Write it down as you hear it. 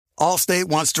Allstate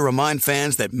wants to remind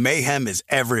fans that mayhem is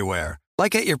everywhere,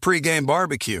 like at your pregame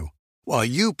barbecue. While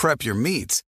you prep your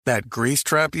meats, that grease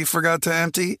trap you forgot to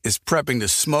empty is prepping to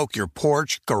smoke your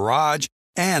porch, garage,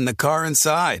 and the car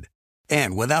inside.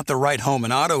 And without the right home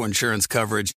and auto insurance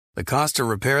coverage, the cost to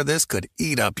repair this could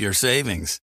eat up your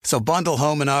savings. So bundle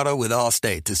home and auto with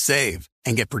Allstate to save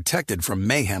and get protected from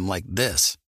mayhem like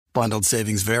this. Bundled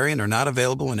savings vary and are not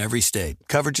available in every state.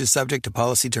 Coverage is subject to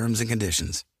policy terms and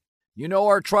conditions. You know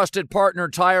our trusted partner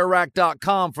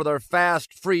TireRack.com for their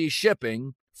fast, free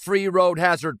shipping, free road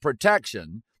hazard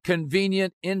protection,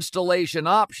 convenient installation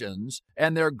options,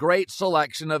 and their great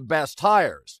selection of best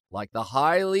tires, like the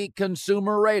highly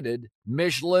consumer-rated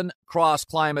Michelin Cross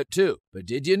Climate 2. But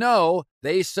did you know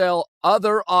they sell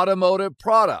other automotive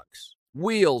products?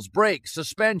 Wheels, brakes,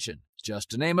 suspension, just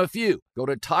to name a few. Go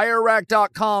to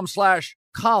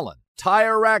TireRack.com/Colin.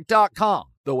 TireRack.com,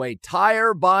 the way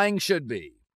tire buying should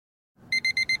be.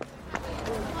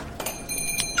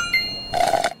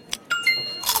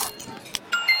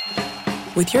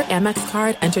 With your Amex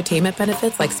card, entertainment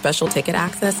benefits like special ticket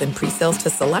access and pre-sales to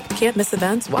select can't-miss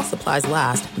events while supplies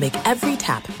last make every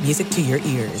tap music to your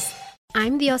ears.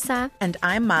 I'm Diosa. And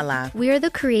I'm Mala. We are the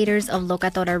creators of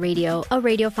Locatora Radio, a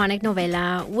radiophonic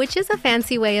novela, which is a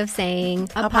fancy way of saying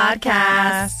a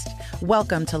podcast.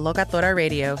 Welcome to Locatora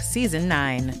Radio, Season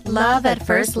 9. Love at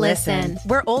first listen.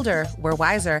 We're older, we're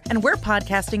wiser, and we're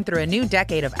podcasting through a new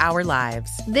decade of our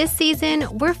lives. This season,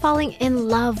 we're falling in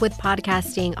love with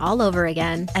podcasting all over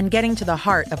again. And getting to the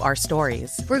heart of our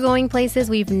stories. We're going places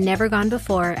we've never gone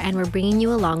before, and we're bringing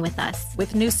you along with us.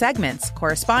 With new segments,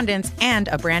 correspondence, and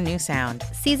a brand new sound.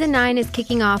 Season 9 is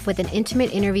kicking off with an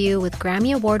intimate interview with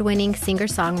Grammy Award-winning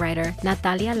singer-songwriter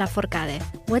Natalia Lafourcade.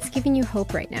 What's giving you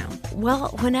hope right now?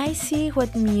 Well, when I see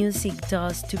what music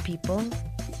does to people,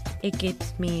 it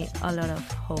gives me a lot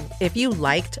of hope. If you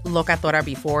liked Locatora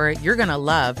before, you're going to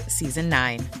love Season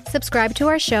 9. Subscribe to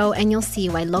our show and you'll see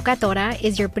why Locatora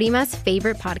is your prima's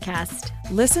favorite podcast.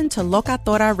 Listen to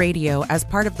Locatora Radio as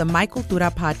part of the My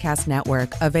Cultura Podcast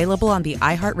Network, available on the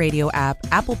iHeartRadio app,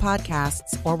 Apple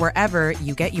Podcasts, or wherever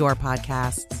you get your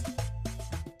podcasts.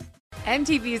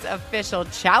 MTV's official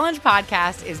Challenge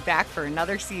podcast is back for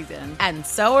another season. And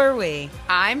so are we.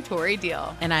 I'm Tori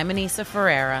Deal. And I'm Anissa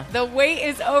Ferreira. The wait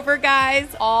is over, guys.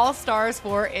 All Stars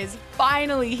 4 is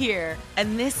finally here.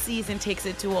 And this season takes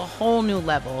it to a whole new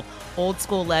level. Old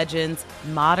school legends,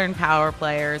 modern power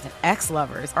players, and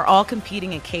ex-lovers are all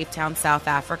competing in Cape Town, South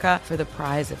Africa for the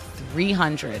prize of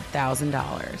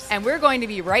 $300,000. And we're going to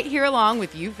be right here along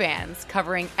with you fans,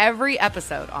 covering every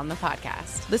episode on the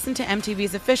podcast. Listen to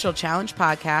MTV's official Challenge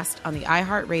podcast on the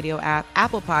iHeartRadio app,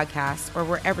 Apple Podcasts, or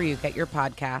wherever you get your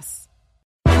podcasts.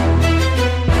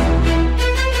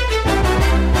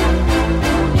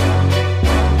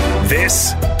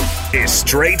 This is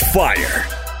Straight Fire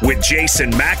with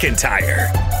Jason McIntyre.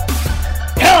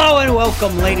 Hello and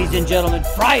welcome, ladies and gentlemen.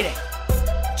 Friday,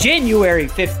 January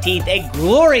 15th, a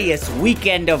glorious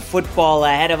weekend of football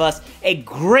ahead of us. A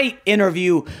great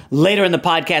interview later in the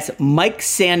podcast. Mike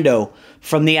Sando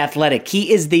from The Athletic.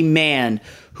 He is the man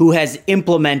who has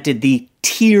implemented the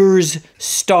tiers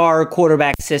star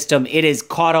quarterback system. It is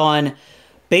caught on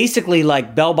basically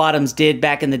like bell bottoms did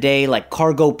back in the day, like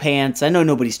cargo pants. I know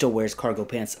nobody still wears cargo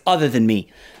pants other than me.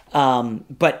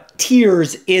 But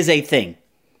tiers is a thing,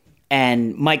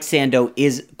 and Mike Sando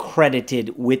is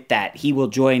credited with that. He will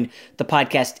join the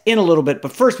podcast in a little bit,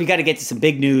 but first we got to get to some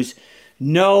big news.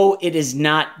 No, it is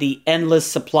not the endless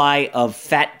supply of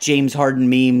fat James Harden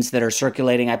memes that are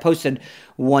circulating. I posted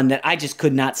one that I just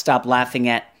could not stop laughing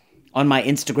at on my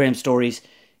Instagram stories.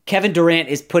 Kevin Durant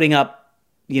is putting up,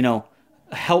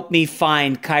 help me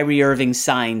find Kyrie Irving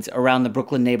signs around the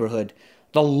Brooklyn neighborhood.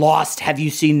 The lost, have you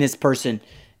seen this person?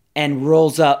 And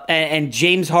rolls up, and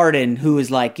James Harden, who is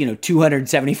like,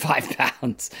 275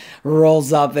 pounds,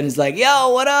 rolls up and is like,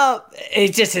 yo, what up?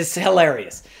 It just is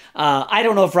hilarious. I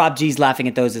don't know if Rob G's laughing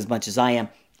at those as much as I am.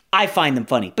 I find them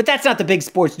funny. But that's not the big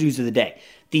sports news of the day.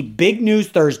 The big news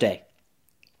Thursday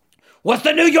was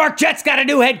the New York Jets got a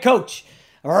new head coach.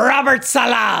 Robert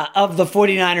Saleh of the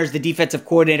 49ers, the defensive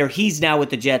coordinator. He's now with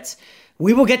the Jets.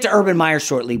 We will get to Urban Meyer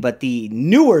shortly, but the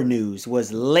newer news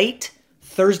was late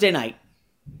Thursday night.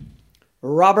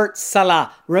 Robert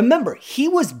Saleh. Remember, he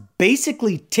was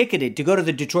basically ticketed to go to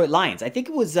the Detroit Lions. I think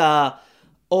it was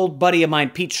old buddy of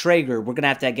mine, Pete Schrager. We're going to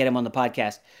have to get him on the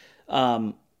podcast.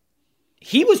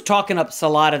 He was talking up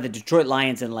Saleh to the Detroit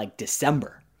Lions in like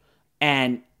December.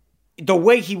 And the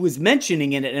way he was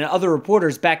mentioning it, and other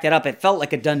reporters backed that up, it felt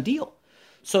like a done deal.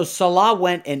 So Saleh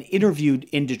went and interviewed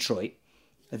in Detroit.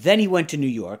 Then he went to New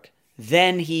York.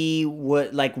 Then he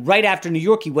would, right after New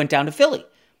York, he went down to Philly.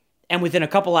 And within a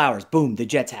couple hours, boom, the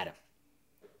Jets had him.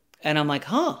 And I'm like,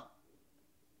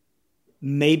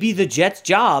 maybe the Jets'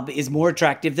 job is more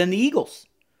attractive than the Eagles.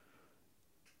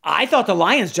 I thought the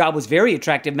Lions' job was very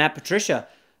attractive. Matt Patricia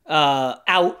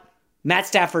out. Matt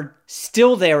Stafford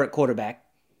still there at quarterback.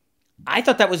 I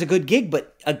thought that was a good gig,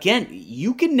 but again,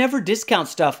 you can never discount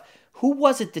stuff. Who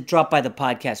was it that dropped by the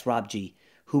podcast, Rob G.,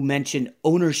 who mentioned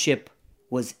ownership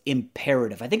was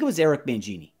imperative? I think it was Eric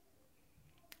Mangini.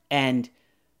 And,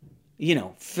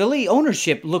 Philly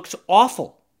ownership looks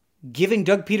awful, giving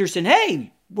Doug Peterson,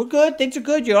 hey, we're good, things are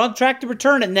good, you're on track to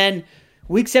return. And then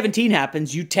week 17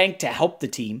 happens, you tank to help the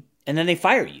team, and then they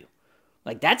fire you.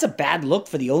 Like, that's a bad look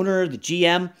for the owner, the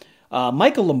GM.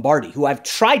 Michael Lombardi, who I've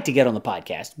tried to get on the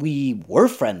podcast, we were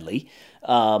friendly,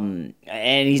 and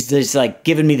he's just like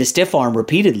giving me the stiff arm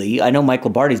repeatedly. I know Mike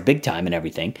Lombardi's big time and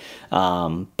everything,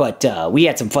 but we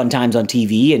had some fun times on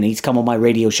TV, and he's come on my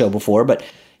radio show before, but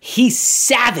he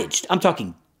savaged, I'm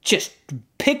talking just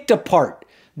picked apart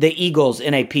the Eagles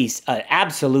in a piece, an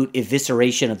absolute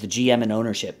evisceration of the GM and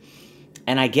ownership.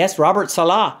 And I guess Robert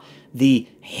Saleh, the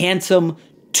handsome,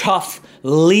 tough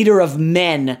leader of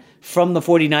men from the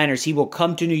 49ers, he will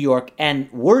come to New York,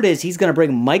 and word is he's going to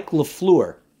bring Mike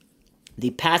LaFleur, the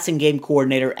passing game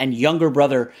coordinator and younger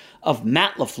brother of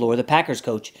Matt LaFleur, the Packers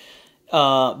coach.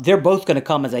 They're both going to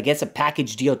come as, I guess, a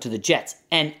package deal to the Jets.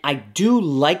 And I do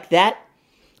like that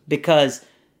because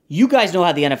you guys know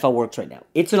how the NFL works right now.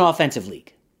 It's an offensive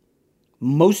league.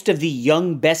 Most of the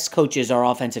young best coaches are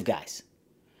offensive guys.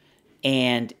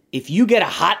 And if you get a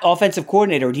hot offensive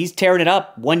coordinator and he's tearing it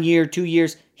up 1 year, 2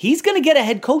 years, he's going to get a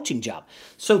head coaching job.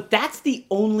 So that's the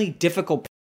only difficult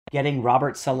part of getting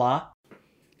Robert Saleh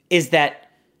is that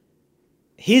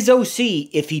his OC,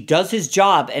 if he does his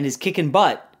job and is kicking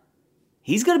butt,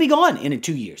 he's going to be gone in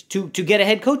 2 years to get a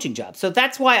head coaching job. So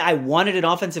that's why I wanted an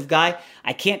offensive guy.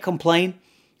 I can't complain.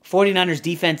 49ers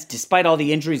defense, despite all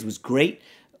the injuries, was great.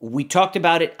 We talked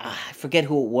about it. I forget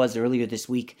who it was earlier this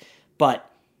week, but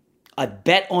a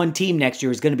bet on team next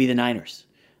year is going to be the Niners.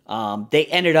 They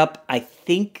ended up, I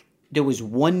think there was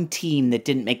one team that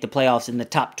didn't make the playoffs in the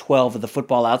top 12 of the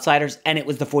Football Outsiders, and it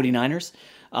was the 49ers.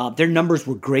 Their numbers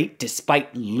were great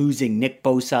despite losing Nick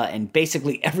Bosa and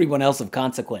basically everyone else of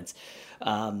consequence.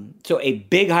 So a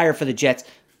big hire for the Jets.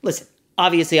 Listen,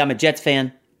 obviously I'm a Jets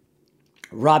fan.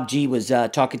 Rob G was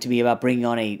talking to me about bringing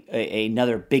on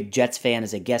another big Jets fan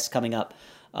as a guest coming up,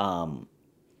 and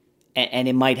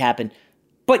it might happen.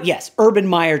 But yes, Urban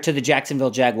Meyer to the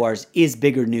Jacksonville Jaguars is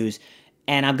bigger news.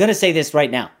 And I'm going to say this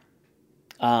right now.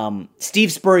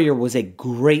 Steve Spurrier was a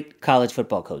great college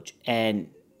football coach, and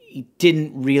he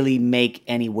didn't really make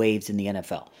any waves in the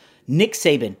NFL. Nick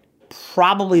Saban,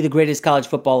 probably the greatest college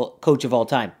football coach of all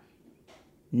time.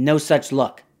 No such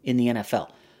luck in the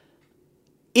NFL.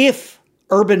 If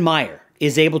Urban Meyer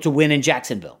is able to win in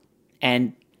Jacksonville,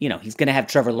 and he's going to have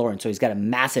Trevor Lawrence, so he's got a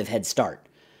massive head start.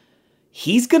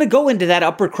 He's going to go into that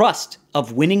upper crust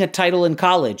of winning a title in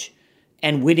college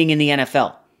and winning in the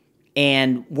NFL.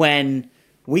 And when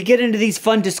we get into these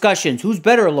fun discussions, who's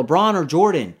better, LeBron or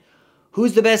Jordan?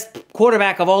 Who's the best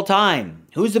quarterback of all time?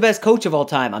 Who's the best coach of all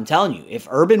time? I'm telling you, if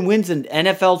Urban wins an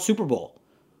NFL Super Bowl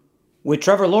with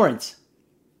Trevor Lawrence,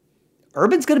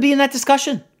 Urban's going to be in that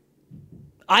discussion.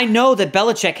 I know that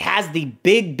Belichick has the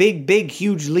big,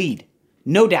 huge lead.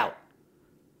 No doubt.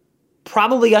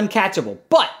 Probably uncatchable.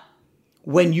 But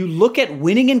when you look at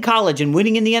winning in college and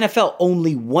winning in the NFL,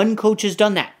 only one coach has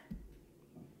done that.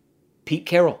 Pete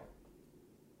Carroll.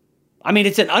 I mean,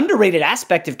 it's an underrated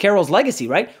aspect of Carroll's legacy,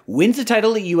 right? Wins a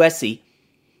title at USC,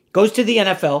 goes to the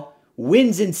NFL,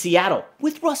 wins in Seattle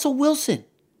with Russell Wilson,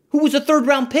 who was a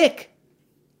third-round pick.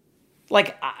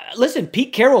 Listen,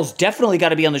 Pete Carroll's definitely got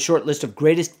to be on the short list of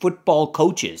greatest football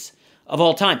coaches of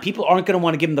all time. People aren't going to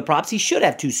want to give him the props. He should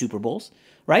have 2 Super Bowls,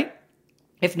 right?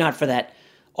 If not for that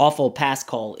awful pass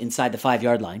call inside the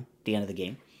 5-yard line at the end of the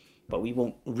game. But we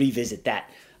won't revisit that.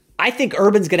 I think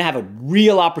Urban's going to have a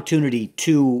real opportunity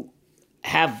to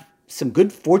have some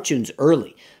good fortunes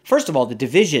early. First of all, the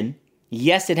division,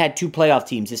 yes, it had 2 playoff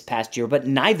teams this past year, but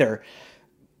neither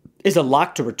is a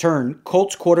lock to return.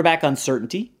 Colts quarterback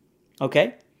uncertainty,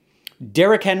 okay?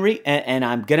 Derrick Henry, and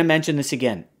I'm going to mention this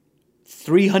again,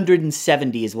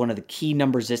 370 is one of the key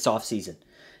numbers this offseason.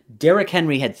 Derrick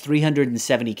Henry had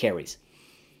 370 carries.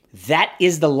 That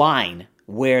is the line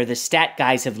where the stat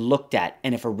guys have looked at,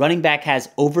 and if a running back has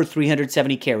over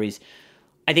 370 carries,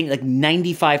 I think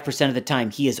 95% of the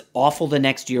time he is awful the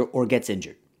next year or gets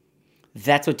injured.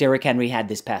 That's what Derrick Henry had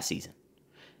this past season.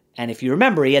 And if you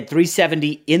remember, he had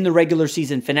 370 in the regular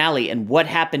season finale, and what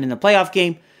happened in the playoff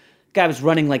game? Guy was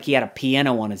running like he had a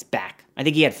piano on his back. I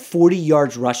think he had 40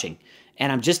 yards rushing.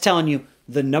 And I'm just telling you,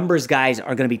 the numbers guys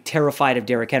are going to be terrified of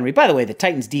Derrick Henry. By the way, the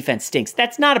Titans defense stinks.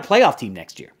 That's not a playoff team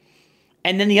next year.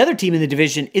 And then the other team in the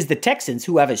division is the Texans,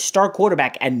 who have a star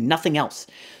quarterback and nothing else.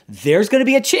 There's going to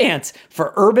be a chance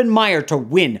for Urban Meyer to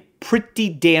win pretty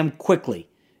damn quickly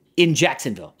in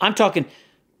Jacksonville. I'm talking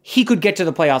he could get to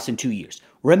the playoffs in 2 years.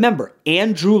 Remember,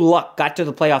 Andrew Luck got to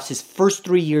the playoffs his first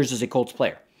 3 years as a Colts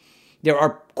player. There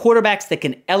are quarterbacks that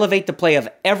can elevate the play of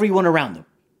everyone around them.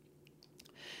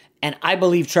 And I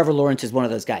believe Trevor Lawrence is one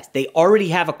of those guys. They already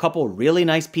have a couple really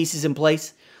nice pieces in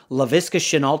place. Laviska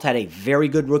Shenault had a very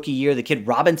good rookie year. The kid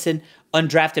Robinson,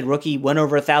 undrafted rookie, went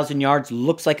over 1,000 yards,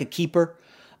 looks like a keeper.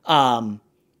 I'm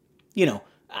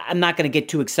not going to get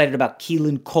too excited about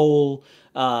Keelan Cole.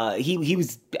 He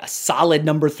was a solid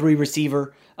number 3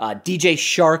 receiver. DJ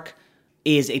Shark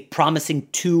is a promising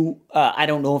 2. I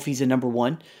don't know if he's a number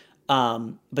 1.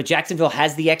 But Jacksonville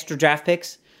has the extra draft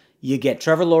picks. You get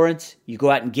Trevor Lawrence. You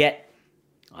go out and get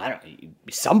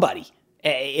somebody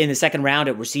in the second round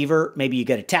at receiver. Maybe you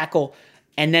get a tackle.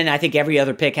 And then I think every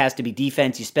other pick has to be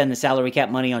defense. You spend the salary cap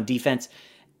money on defense.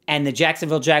 And the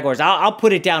Jacksonville Jaguars, I'll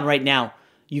put it down right now.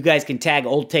 You guys can tag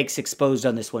Old Takes Exposed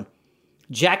on this one.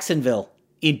 Jacksonville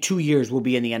in 2 years will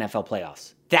be in the NFL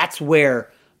playoffs. That's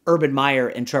where Urban Meyer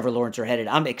and Trevor Lawrence are headed.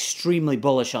 I'm extremely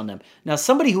bullish on them. Now,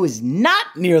 somebody who is not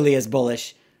nearly as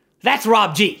bullish, that's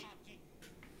Rob G.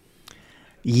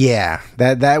 Yeah,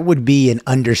 that would be an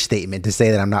understatement to say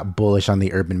that I'm not bullish on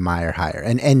the Urban Meyer hire.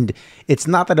 And it's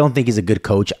not that I don't think he's a good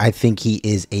coach. I think he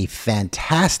is a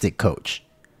fantastic coach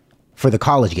for the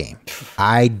college game.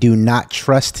 I do not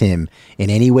trust him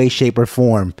in any way, shape, or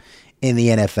form in the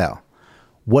NFL.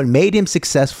 What made him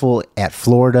successful at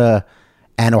Florida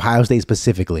and Ohio State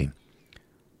specifically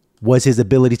was his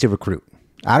ability to recruit.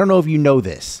 I don't know if you know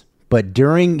this, but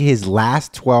during his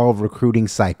last 12 recruiting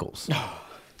cycles,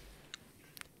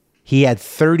 he had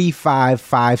 35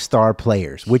 five-star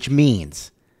players, which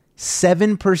means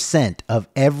 7% of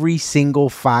every single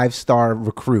five-star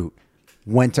recruit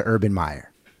went to Urban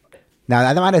Meyer. Now,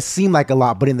 that might have seemed like a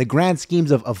lot, but in the grand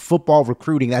schemes of football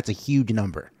recruiting, that's a huge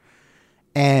number.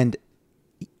 And,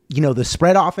 the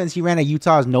spread offense he ran at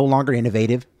Utah is no longer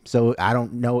innovative, so I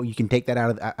don't know. You can take that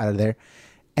out of there.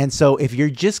 And so if you're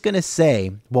just going to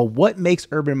say, well, what makes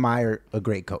Urban Meyer a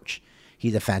great coach?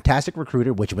 He's a fantastic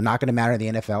recruiter, which would not going to matter in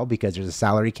the NFL because there's a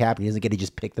salary cap and he doesn't get to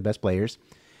just pick the best players.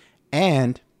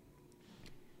 And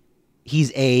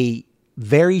he's a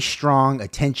very strong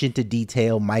attention to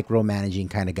detail, micromanaging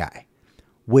kind of guy,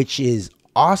 which is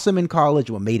awesome in college,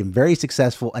 what made him very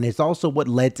successful. And it's also what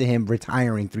led to him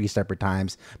retiring 3 separate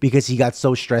times because he got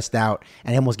so stressed out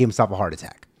and almost gave himself a heart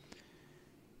attack.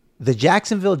 The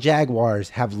Jacksonville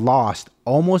Jaguars have lost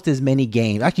almost as many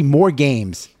games, actually more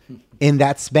games in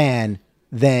that span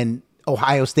than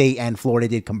Ohio State and Florida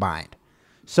did combined.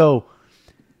 So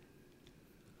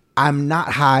I'm not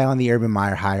high on the Urban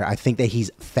Meyer hire. I think that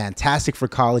he's fantastic for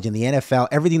college and the NFL.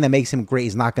 Everything that makes him great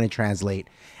is not going to translate.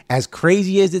 As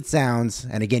crazy as it sounds,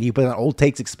 and again, you put on Old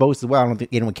Takes Exposed as well. I don't think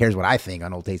anyone cares what I think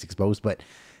on Old Takes Exposed, but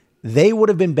they would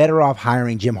have been better off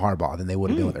hiring Jim Harbaugh than they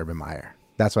would have been with Urban Meyer.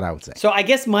 That's what I would say. So I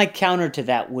guess my counter to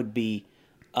that would be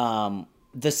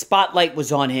the spotlight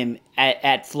was on him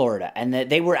at Florida, and that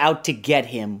they were out to get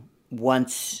him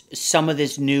once some of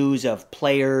this news of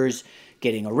players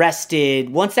getting arrested,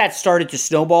 once that started to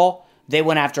snowball, they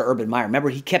went after Urban Meyer. Remember,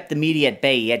 he kept the media at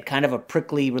bay. He had kind of a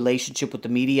prickly relationship with the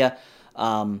media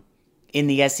in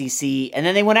the SEC, and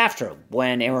then they went after him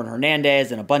when Aaron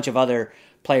Hernandez and a bunch of other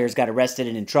players got arrested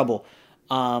and in trouble.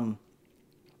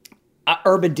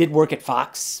 Urban did work at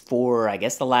Fox for, I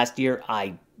guess, the last year.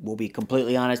 I will be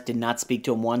completely honest, did not speak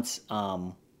to him once.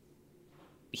 I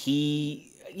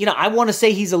want to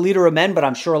say he's a leader of men, but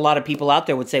I'm sure a lot of people out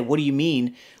there would say, what do you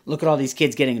mean? Look at all these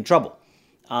kids getting in trouble.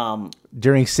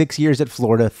 During 6 years at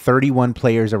Florida, 31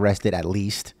 players arrested at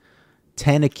least,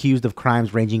 10 accused of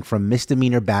crimes ranging from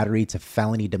misdemeanor battery to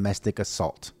felony domestic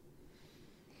assault.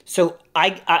 So,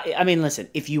 I mean, listen,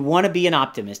 if you want to be an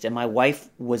optimist, and my wife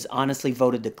was honestly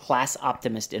voted the class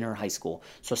optimist in her high school,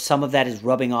 so some of that is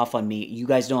rubbing off on me. You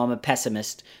guys know I'm a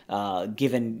pessimist,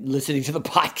 given listening to the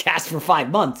podcast for 5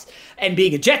 months and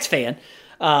being a Jets fan.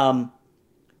 I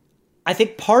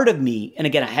think part of me, and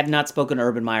again, I have not spoken to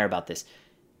Urban Meyer about this,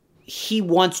 he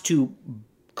wants to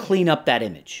clean up that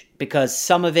image because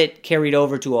some of it carried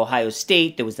over to Ohio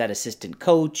State. There was that assistant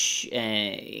coach,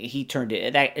 and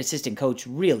that assistant coach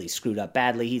really screwed up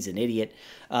badly. He's an idiot.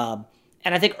 And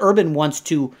I think Urban wants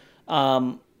to,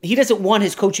 he doesn't want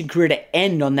his coaching career to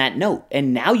end on that note.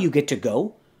 And now you get to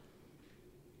go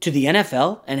to the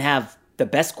NFL and have the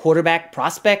best quarterback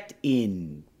prospect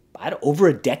in over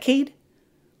a decade.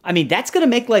 I mean, that's going to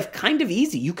make life kind of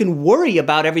easy. You can worry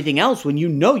about everything else when you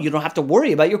know you don't have to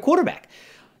worry about your quarterback.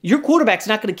 Your quarterback's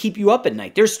not going to keep you up at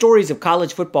night. There's stories of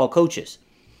college football coaches,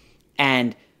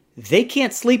 and they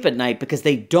can't sleep at night because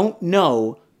they don't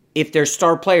know if their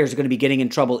star players are going to be getting in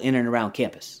trouble in and around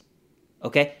campus.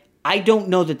 Okay? I don't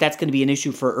know that that's going to be an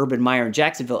issue for Urban Meyer in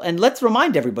Jacksonville. And let's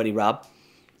remind everybody, Rob,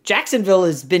 Jacksonville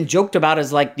has been joked about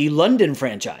as like the London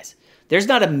franchise. There's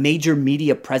not a major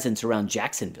media presence around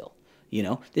Jacksonville. You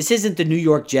know, this isn't the New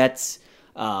York Jets.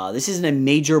 This isn't a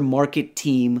major market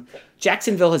team.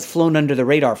 Jacksonville has flown under the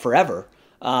radar forever.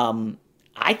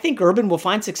 I think Urban will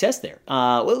find success there.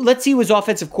 Let's see who his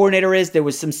offensive coordinator is. There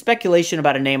was some speculation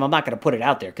about a name. I'm not going to put it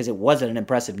out there because it wasn't an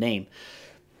impressive name.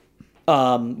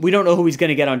 We don't know who he's going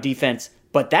to get on defense.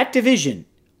 But that division,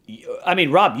 I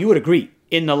mean, Rob, you would agree.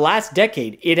 In the last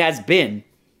decade, it has been,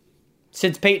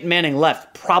 since Peyton Manning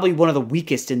left, probably one of the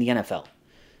weakest in the NFL.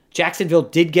 Jacksonville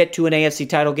did get to an AFC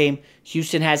title game.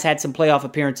 Houston has had some playoff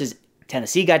appearances.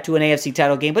 Tennessee got to an AFC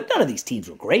title game, but none of these teams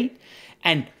were great.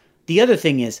 And the other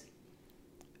thing is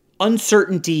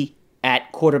uncertainty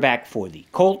at quarterback for the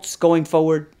Colts going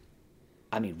forward.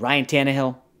 I mean, Ryan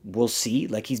Tannehill, we'll see.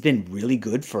 Like, he's been really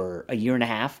good for a year and a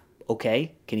half.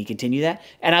 Okay, can he continue that?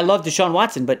 And I love Deshaun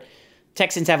Watson, but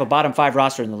Texans have a bottom 5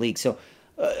 roster in the league. So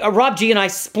Rob G and I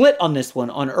split on this one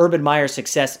on Urban Meyer's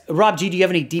success. Rob G, do you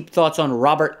have any deep thoughts on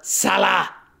Robert Saleh?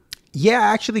 Yeah,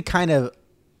 I actually kind of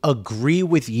agree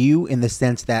with you in the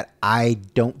sense that I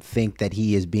don't think that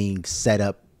he is being set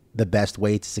up the best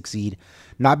way to succeed.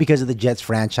 Not because of the Jets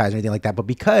franchise or anything like that, but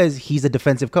because he's a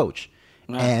defensive coach.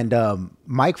 Wow. And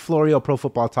Mike Florio, Pro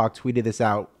Football Talk, tweeted this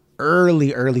out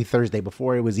early Thursday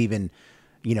before it was even,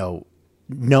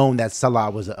 known that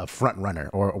Saleh was a front runner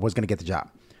or was going to get the job.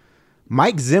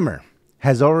 Mike Zimmer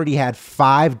has already had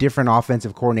 5 different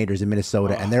offensive coordinators in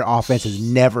Minnesota, and their offense has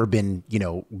never been,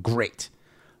 great.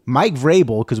 Mike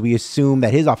Vrabel, because we assume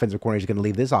that his offensive coordinator is going to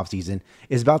leave this offseason,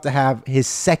 is about to have his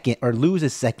second or lose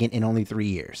his second in only 3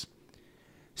 years.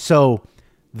 So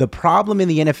the problem in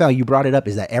the NFL, you brought it up,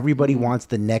 is that everybody wants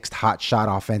the next hot shot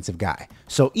offensive guy.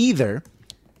 So either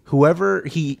whoever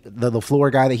the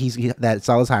LaFleur guy that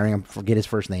Saleh's hiring, I forget his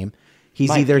first name, he's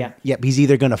Mike, he's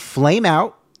either going to flame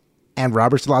out and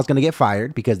Robert Saleh's going to get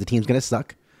fired because the team's going to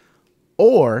suck,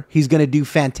 or he's going to do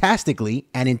fantastically,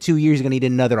 and in 2 years, he's going to need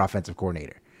another offensive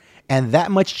coordinator. And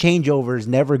that much changeover is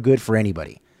never good for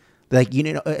anybody. Like,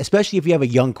 especially if you have a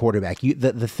young quarterback.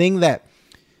 The thing that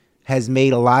has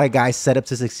made a lot of guys set up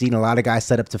to succeed and a lot of guys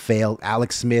set up to fail,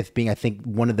 Alex Smith being, I think,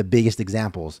 one of the biggest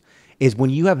examples, is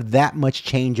when you have that much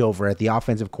changeover at the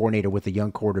offensive coordinator with a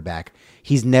young quarterback,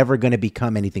 he's never going to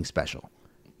become anything special.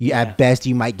 At best,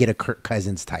 you might get a Kirk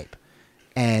Cousins type.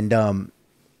 And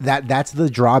that's the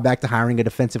drawback to hiring a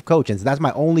defensive coach. And so that's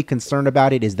my only concern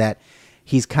about it, is that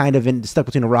he's kind of stuck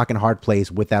between a rock and a hard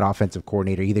place with that offensive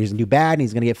coordinator. Either he's going to do bad and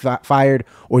he's going to get fired,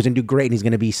 or he's going to do great and he's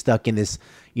going to be stuck in this,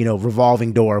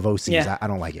 revolving door of OCs. Yeah. I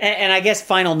don't like it. And I guess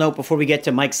final note before we get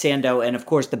to Mike Sando, and of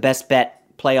course the best bet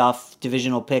playoff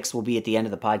divisional picks will be at the end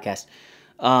of the podcast.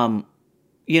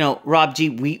 Rob G,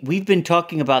 we've been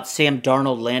talking about Sam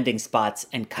Darnold landing spots,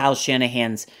 and Kyle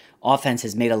Shanahan's offense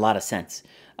has made a lot of sense.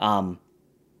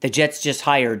 The Jets just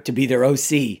hired to be their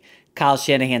OC Kyle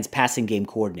Shanahan's passing game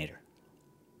coordinator.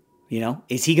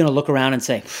 Is he going to look around and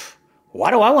say,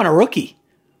 why do I want a rookie?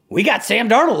 We got Sam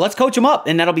Darnold. Let's coach him up.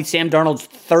 And that'll be Sam Darnold's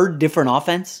 3rd different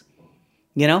offense,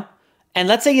 And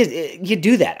let's say you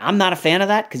do that. I'm not a fan of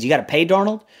that because you got to pay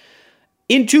Darnold.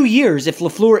 In 2 years, if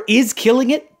LaFleur is killing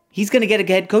it, he's going to get a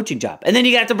head coaching job. And then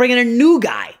you got to bring in a new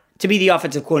guy to be the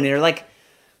offensive coordinator. Like,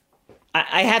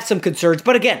 I have some concerns.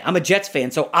 But again, I'm a Jets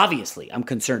fan, so obviously I'm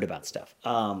concerned about stuff.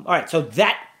 All right, so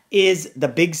that is the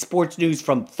big sports news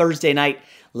from Thursday night.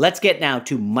 Let's get now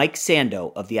to Mike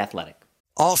Sando of The Athletic.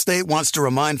 Allstate wants to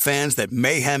remind fans that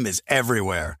mayhem is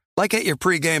everywhere, like at your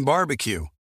pregame barbecue.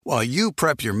 While you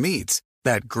prep your meats,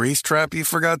 that grease trap you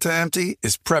forgot to empty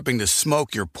is prepping to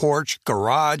smoke your porch,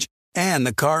 garage, and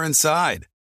the car inside.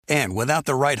 And without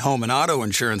the right home and auto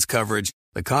insurance coverage,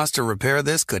 the cost to repair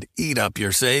this could eat up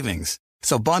your savings.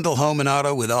 So bundle home and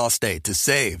auto with Allstate to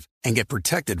save and get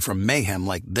protected from mayhem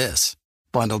like this.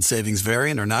 Bundled savings vary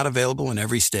and are not available in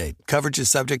every state. Coverage is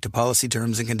subject to policy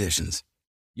terms and conditions.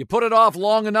 You put it off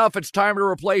long enough, it's time to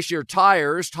replace your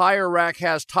tires. Tire Rack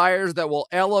has tires that will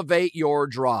elevate your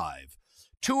drive.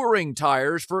 Touring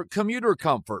tires for commuter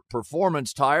comfort,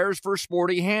 performance tires for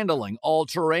sporty handling,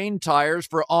 all-terrain tires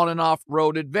for on- and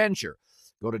off-road adventure.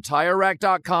 Go to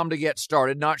TireRack.com to get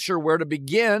started. Not sure where to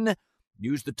begin?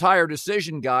 Use the Tire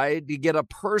Decision Guide to get a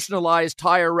personalized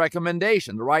tire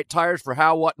recommendation, the right tires for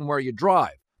how, what, and where you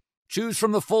drive. Choose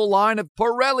from the full line of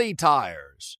Pirelli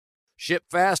tires. Ship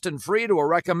fast and free to a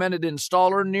recommended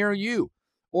installer near you,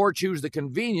 or choose the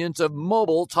convenience of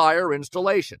mobile tire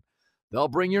installation. They'll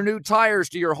bring your new tires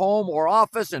to your home or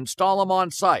office, install them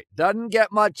on site. Doesn't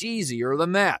get much easier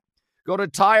than that. Go to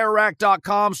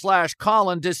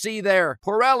TireRack.com/Colin to see their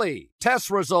Pirelli test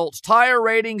results, tire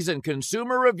ratings, and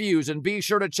consumer reviews, and be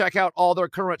sure to check out all their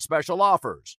current special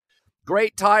offers.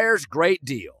 Great tires, great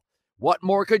deal. What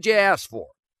more could you ask for?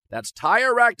 That's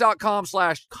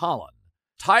TireRack.com/Colin.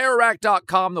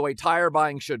 TireRack.com, the way tire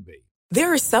buying should be.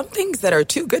 There are some things that are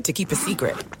too good to keep a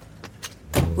secret.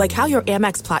 Like how your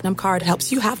Amex Platinum card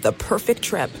helps you have the perfect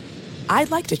trip.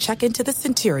 I'd like to check into the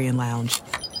Centurion Lounge.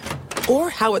 Or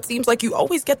how it seems like you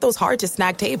always get those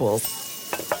hard-to-snag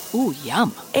tables. Ooh,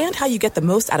 yum. And how you get the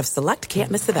most out of select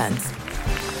can't-miss events.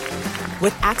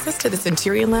 With access to the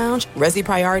Centurion Lounge, Resi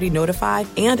Priority Notify,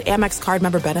 and Amex card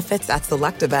member benefits at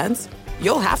select events,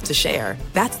 you'll have to share.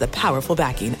 That's the powerful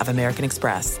backing of American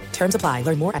Express. Terms apply.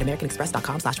 Learn more at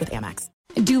americanexpress.com/withAmex.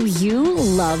 Do you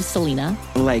love Selena?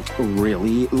 Like,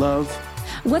 really love?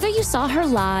 Whether you saw her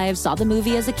live, saw the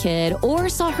movie as a kid, or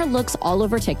saw her looks all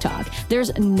over TikTok,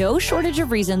 there's no shortage of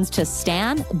reasons to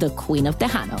stan the Queen of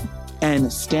Tejano.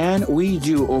 And Stan, we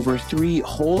do over 3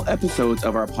 whole episodes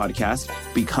of our podcast,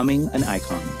 Becoming an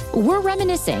Icon. We're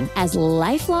reminiscing as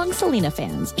lifelong Selena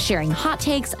fans, sharing hot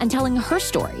takes and telling her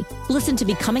story. Listen to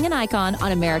Becoming an Icon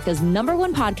on America's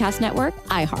 #1 podcast network,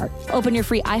 iHeart. Open your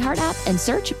free iHeart app and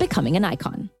search Becoming an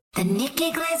Icon. The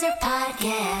Nikki Glaser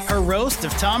Podcast. Her roast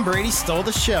of Tom Brady stole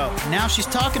the show. Now she's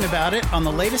talking about it on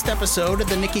the latest episode of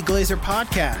the Nikki Glaser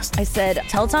Podcast. I said,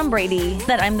 tell Tom Brady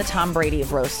that I'm the Tom Brady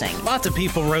of roasting. Lots of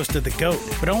people roasted the GOAT,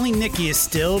 but only Nikki is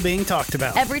still being talked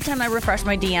about. Every time I refresh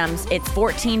my DMs, it's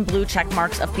 14 blue check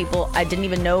marks of people I didn't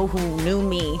even know who knew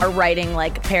me are writing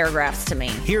like paragraphs to me.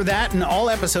 Hear that in all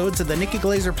episodes of the Nikki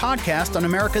Glaser Podcast on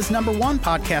America's #1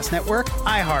 podcast network,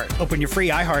 iHeart. Open your free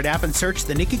iHeart app and search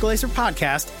the Nikki Glaser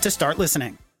Podcast to start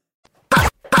listening.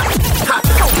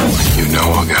 You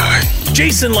know a guy.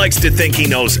 Jason likes to think he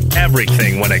knows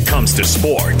everything when it comes to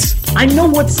sports. I know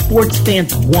what sports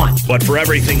fans want. But for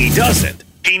everything he doesn't,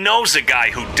 he knows a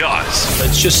guy who does.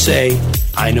 Let's just say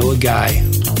I know a guy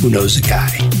who knows a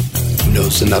guy who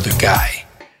knows another guy.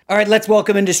 All right, let's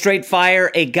welcome into Straight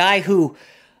Fire a guy who,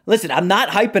 listen, I'm not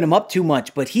hyping him up too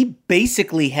much, but he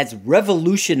basically has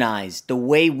revolutionized the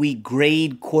way we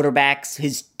grade quarterbacks.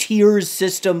 His tiers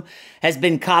system has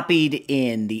been copied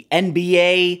in the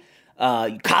NBA,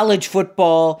 college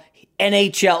football,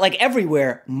 NHL, like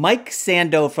everywhere. Mike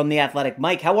Sando from The Athletic.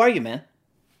 Mike, how are you, man?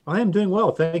 I am doing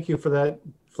well. Thank you for that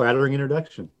flattering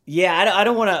introduction. Yeah, I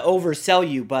don't want to oversell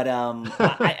you, but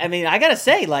I mean, I got to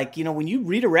say, like, you know, when you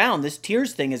read around, this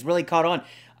tiers thing has really caught on.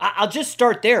 I'll just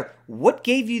start there. What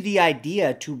gave you the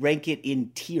idea to rank it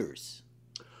in tiers?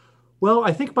 Well,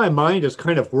 I think my mind has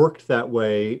kind of worked that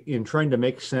way in trying to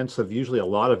make sense of usually a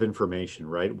lot of information,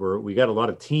 right? Where we got a lot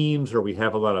of teams or we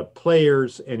have a lot of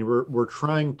players and we're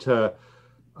trying to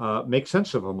make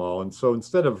sense of them all. And so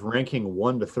instead of ranking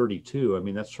 1 to 32, I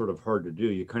mean, that's sort of hard to do.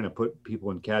 You kind of put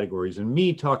people in categories. And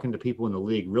me talking to people in the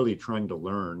league, really trying to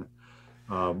learn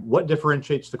what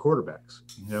differentiates the quarterbacks,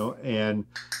 you know? And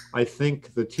I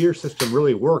think the tier system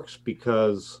really works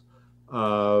because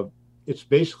it's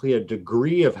basically a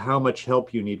degree of how much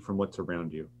help you need from what's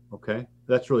around you. Okay.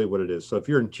 That's really what it is. So if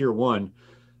you're in tier 1,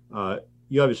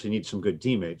 you obviously need some good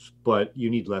teammates, but you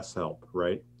need less help.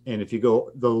 Right. And if you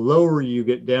go, the lower you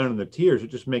get down in the tiers, it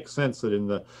just makes sense that in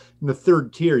the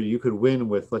 3rd tier, you could win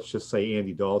with, let's just say,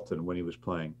 Andy Dalton when he was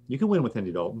playing. You can win with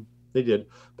Andy Dalton. They did,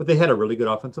 but they had a really good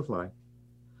offensive line.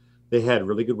 They had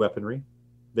really good weaponry.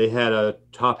 They had a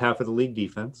top half of the league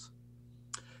defense.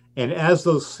 And as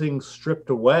those things stripped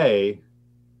away,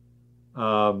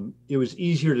 it was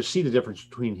easier to see the difference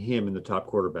between him and the top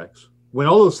quarterbacks. When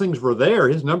all those things were there,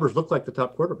 his numbers looked like the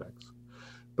top quarterbacks.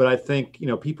 But I think, you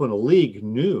know, people in the league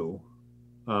knew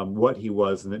what he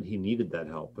was and that he needed that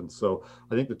help. And so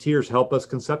I think the tiers help us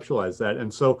conceptualize that.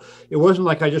 And so it wasn't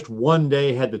like I just one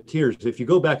day had the tiers. If you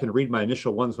go back and read my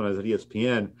initial ones when I was at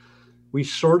ESPN, we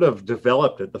sort of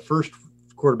developed it. The first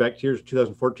quarterback tiers of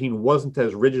 2014 wasn't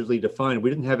as rigidly defined. We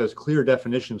didn't have as clear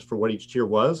definitions for what each tier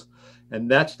was. And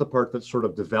that's the part that sort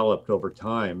of developed over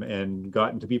time and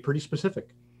gotten to be pretty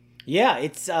specific. Yeah,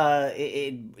 it's,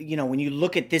 you know, when you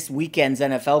look at this weekend's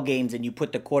NFL games and you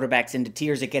put the quarterbacks into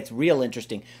tiers, it gets real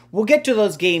interesting. We'll get to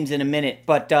those games in a minute.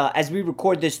 But as we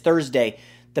record this Thursday,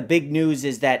 the big news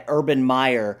is that Urban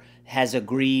Meyer has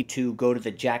agreed to go to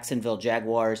the Jacksonville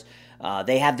Jaguars.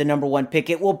 They have the #1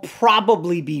 pick. It will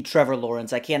probably be Trevor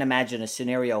Lawrence. I can't imagine a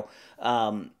scenario,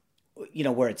 you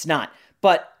know, where it's not.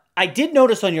 But I did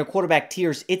notice on your quarterback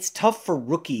tiers, it's tough for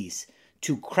rookies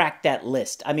to crack that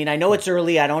list? I mean, I know it's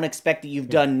early. I don't expect that you've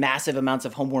done massive amounts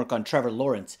of homework on Trevor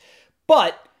Lawrence,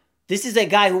 but this is a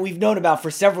guy who we've known about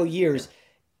for several years.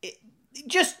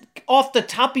 Just off the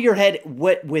top of your head,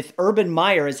 with Urban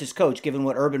Meyer as his coach, given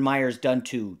what Urban Meyer has done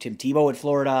to Tim Tebow at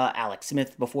Florida, Alex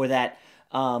Smith before that,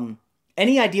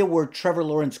 any idea where Trevor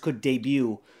Lawrence could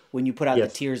debut when you put out the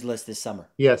tiers list this summer?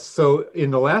 Yes. So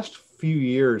in the last few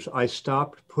years, I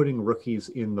stopped putting rookies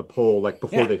in the poll like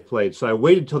before they've played. So I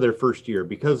waited till their first year,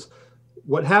 because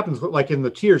what happens, like in the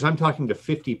tiers, I'm talking to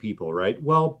 50 people, right?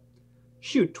 Well,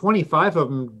 shoot, 25 of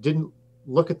them didn't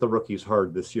look at the rookies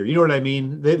hard this year. You know what I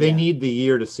mean? They need the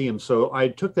year to see them. So I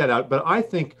took that out. But I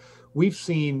think we've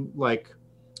seen,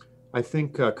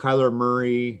 Kyler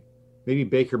Murray, maybe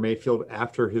Baker Mayfield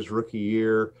after his rookie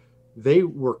year, they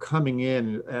were coming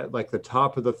in at like the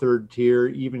top of the third tier,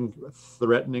 even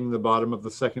threatening the bottom of the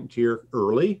second tier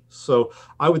early. So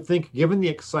I would think, given the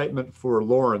excitement for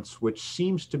Lawrence, which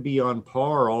seems to be on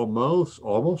par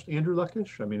almost Andrew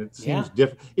Luckish. I mean, it seems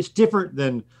different. It's different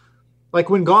than, like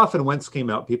when Goff and Wentz came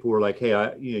out, people were like,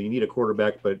 hey, you need a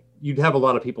quarterback, but you'd have a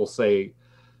lot of people say,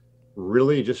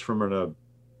 really, just from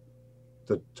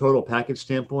the total package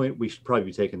standpoint, we should probably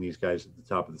be taking these guys at the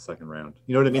top of the second round.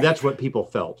 You know what I mean? Right. That's what people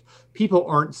felt. People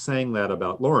aren't saying that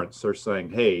about Lawrence. They're saying,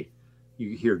 hey,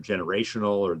 you hear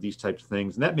generational or these types of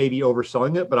things, and that may be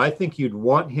overselling it, but I think you'd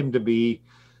want him to be,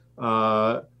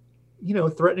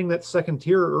 threatening that second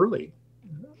tier early.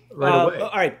 Right away.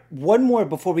 All right, one more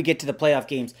before we get to the playoff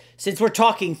games. Since we're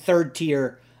talking third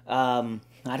tier, I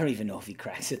don't even know if he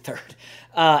cracks it third.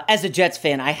 As a Jets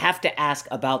fan, I have to ask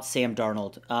about Sam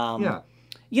Darnold.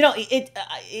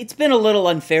 It's been a little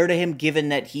unfair to him, given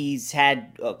that he's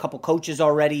had a couple coaches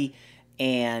already,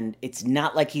 and it's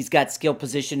not like he's got skill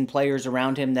position players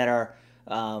around him that are,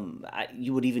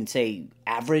 you would even say,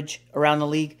 average around the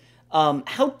league.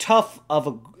 How tough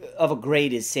of a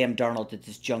grade is Sam Darnold at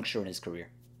this juncture in his career?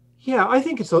 Yeah, I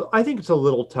think it's a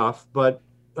little tough, but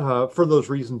for those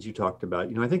reasons you talked about.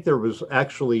 I think there was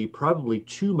actually probably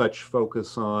too much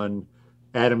focus on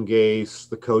Adam Gase,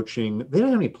 the coaching. They didn't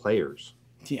have any players.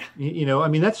 Yeah.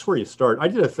 That's where you start. I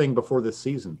did a thing before this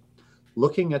season,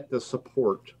 looking at the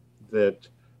support that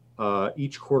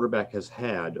each quarterback has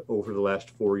had over the last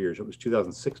 4 years. It was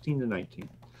 2016 to 19.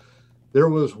 There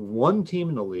was one team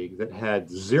in the league that had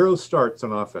 0 starts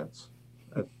on offense,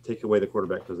 take away the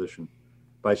quarterback position,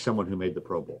 by someone who made the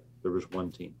Pro Bowl. There was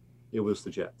one team. It was the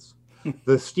Jets.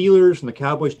 The Steelers and the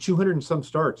Cowboys, 200 and some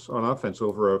starts on offense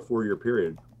over a 4-year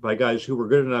period by guys who were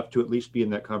good enough to at least be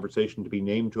in that conversation to be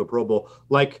named to a Pro Bowl,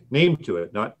 like named to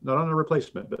it, not on a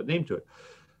replacement, but named to it.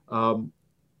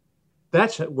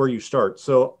 That's where you start.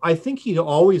 So I think he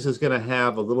always is going to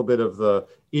have a little bit of the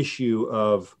issue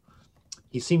of,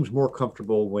 he seems more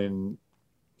comfortable when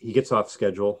he gets off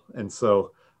schedule. And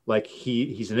so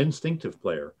he's an instinctive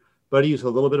player, but he's a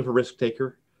little bit of a risk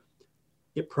taker.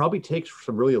 It probably takes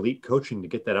some really elite coaching to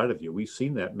get that out of you. We've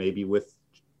seen that maybe with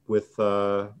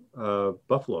Buffalo,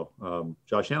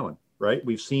 Josh Allen, right?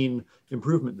 We've seen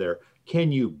improvement there.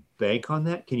 Can you bank on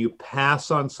that? Can you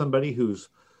pass on somebody who's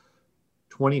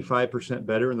 25%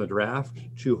 better in the draft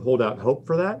to hold out hope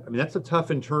for that? I mean, that's a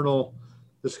tough internal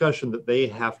discussion that they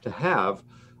have to have.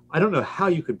 I don't know how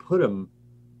you could put him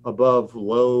above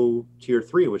low tier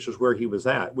 3, which is where he was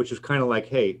at, which is kind of like,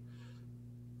 hey,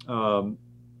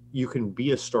 you can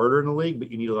be a starter in the league,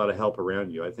 but you need a lot of help around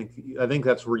you. I think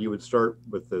that's where you would start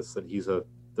with this, that he's a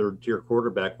third tier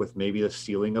quarterback with maybe a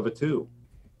ceiling of a 2.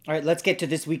 All right, let's get to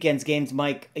this weekend's games,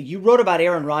 Mike. You wrote about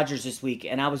Aaron Rodgers this week,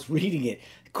 and I was reading it.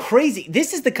 Crazy.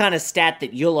 This is the kind of stat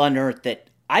that you'll unearth that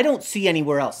I don't see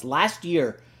anywhere else. Last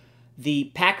year,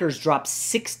 the Packers dropped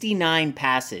 69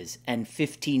 passes and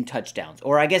 15 touchdowns.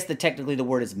 Or I guess technically the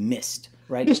word is missed,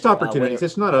 right? Missed opportunities.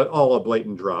 It's not all a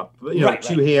blatant drop.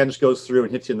 Two hands goes through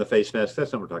and hits you in the face mask.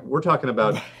 That's not what we're talking. We're talking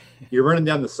about you're running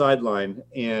down the sideline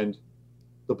and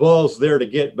the ball's there to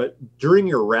get, but during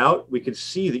your route, we could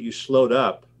see that you slowed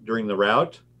up during the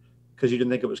route because you didn't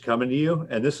think it was coming to you.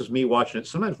 And this is me watching it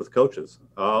sometimes with coaches.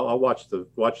 I'll watch the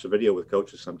video with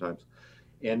coaches sometimes.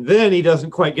 And then he doesn't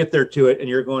quite get there to it, and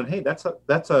you're going, hey, that's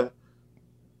a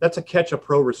catch a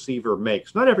pro receiver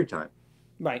makes. Not every time.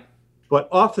 Right. But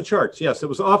off the charts. Yes, it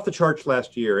was off the charts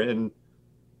last year. And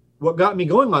what got me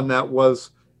going on that was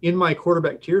in my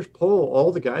quarterback tiers poll,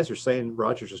 all the guys are saying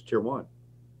Rodgers is tier 1.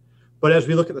 But as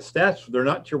we look at the stats, they're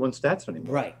not tier 1 stats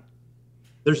anymore. Right.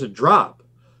 There's a drop.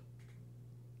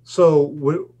 So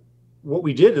what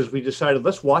we did is we decided,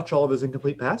 let's watch all of his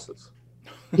incomplete passes.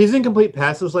 His incomplete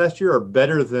passes last year are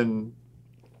better than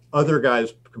other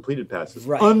guys' completed passes.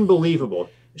 Right. Unbelievable.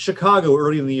 Chicago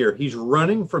early in the year, he's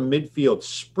running from midfield,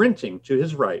 sprinting to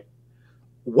his right,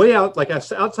 way out, like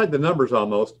outside the numbers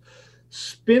almost,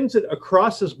 spins it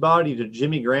across his body to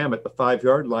Jimmy Graham at the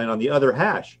 5-yard line on the other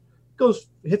hash,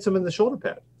 hits him in the shoulder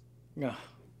pad. Yeah.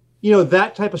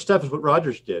 That type of stuff is what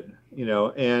Rodgers did,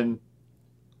 and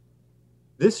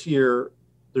this year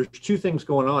there's two things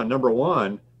going on. Number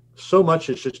one, so much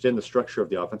is just in the structure of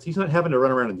the offense. He's not having to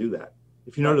run around and do that.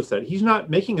 If you notice that, he's not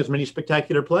making as many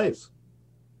spectacular plays.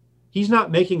 He's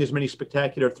not making as many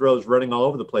spectacular throws running all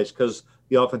over the place because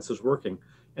the offense is working.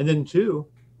 And then two,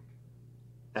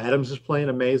 Adams is playing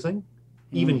amazing.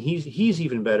 Even he's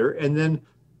even better. And then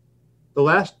the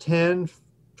last 10,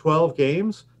 12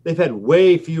 games, they've had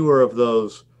way fewer of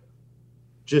those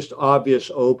just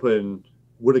obvious open,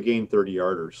 would have gained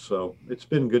 30-yarders. So it's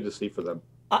been good to see for them.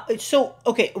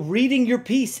 Reading your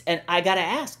piece, and I got to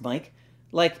ask, Mike,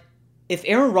 if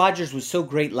Aaron Rodgers was so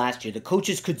great last year, the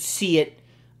coaches could see it,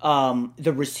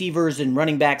 the receivers and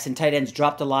running backs and tight ends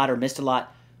dropped a lot or missed a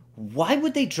lot, why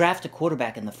would they draft a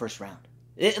quarterback in the first round?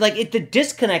 The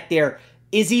disconnect there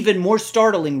is even more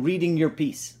startling reading your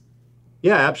piece.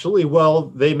 Yeah, absolutely. Well,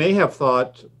 they may have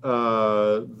thought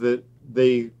that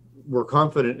they were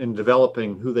confident in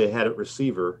developing who they had at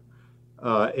receiver,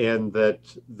 and that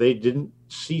they didn't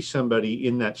see somebody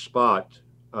in that spot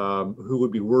who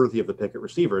would be worthy of the pick at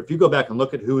receiver. If you go back and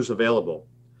look at who's available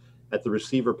at the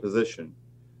receiver position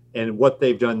and what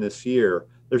they've done this year,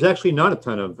 there's actually not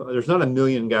there's not a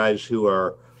million guys who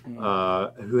are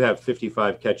who have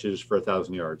 55 catches for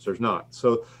 1,000 yards. There's not.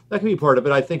 So that can be part of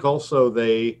it. I think also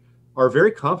they are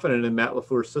very confident in Matt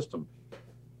LaFleur's system.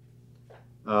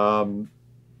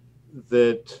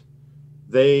 That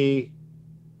they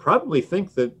probably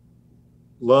think that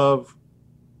Love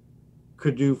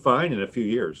could do fine in a few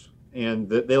years, and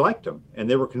that they liked him, and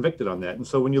they were convicted on that. And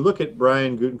so when you look at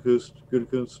Brian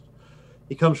Gutekunst,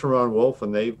 he comes from Ron Wolf,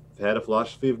 and they've had a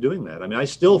philosophy of doing that. I mean, I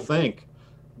still think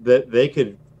that they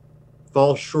could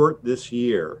fall short this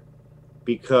year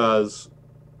because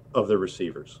of the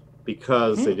receivers,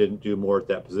 because they didn't do more at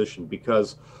that position.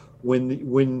 Because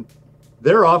when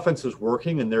their offense is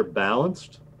working and they're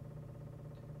balanced,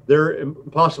 they're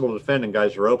impossible to defend and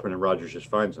guys are open and Rodgers just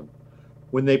finds them.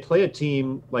 When they play a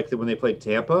team when they played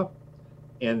Tampa,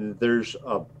 and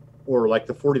or like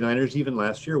the 49ers even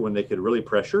last year when they could really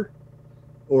pressure,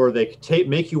 or they could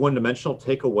make you one-dimensional,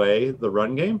 take away the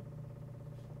run game,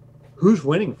 who's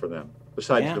winning for them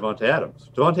besides Devonta Adams?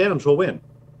 Devonta Adams will win.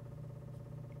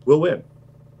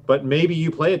 But maybe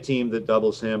you play a team that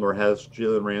doubles him or has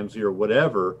Jalen Ramsey or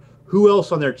whatever. Who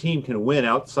else on their team can win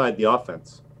outside the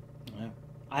offense? Yeah.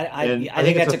 I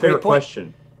think that's a great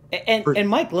question. And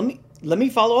Mike, let me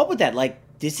follow up with that.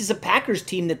 This is a Packers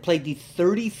team that played the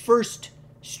 31st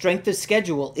strength of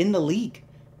schedule in the league.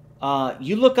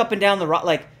 You look up and down the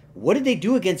road, what did they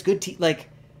do against good teams?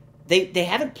 They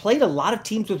haven't played a lot of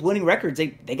teams with winning records.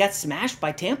 They got smashed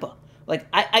by Tampa.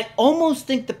 I almost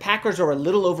think the Packers are a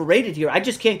little overrated here. I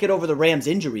just can't get over the Rams'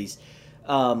 injuries.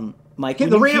 Mike,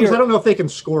 the Rams, I don't know if they can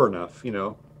score enough,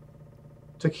 to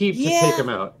take them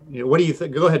out. What do you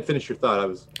think? Go ahead, finish your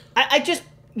thought. I just,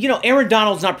 Aaron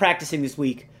Donald's not practicing this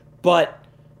week, but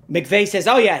McVay says,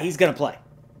 oh yeah, he's going to play.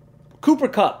 Cooper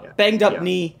Kupp, banged up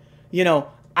knee.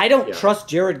 I don't trust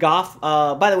Jared Goff.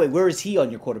 By the way, where is he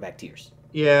on your quarterback tiers?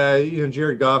 Yeah,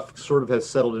 Jared Goff sort of has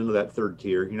settled into that third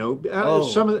tier.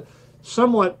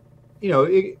 Somewhat,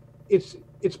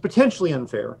 it's potentially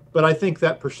unfair, but I think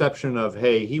that perception of,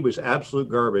 hey, he was absolute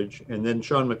garbage, and then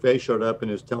Sean McVay showed up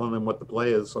and is telling him what the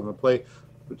play is on the play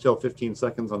until 15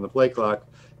 seconds on the play clock,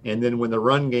 and then when the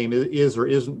run game is or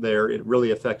isn't there, it really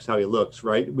affects how he looks,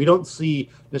 right? We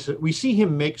see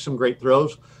him make some great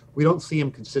throws. We don't see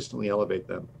him consistently elevate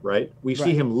them, right? We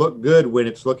see him look good when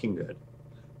it's looking good,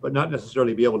 but not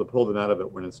necessarily be able to pull them out of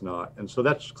it when it's not. And so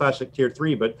that's classic tier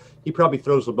 3, but he probably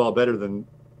throws the ball better than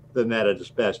that at his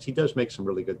best. He does make some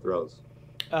really good throws.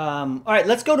 All right,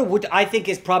 let's go to what I think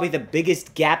is probably the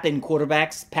biggest gap in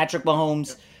quarterbacks. Patrick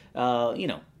Mahomes,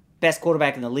 best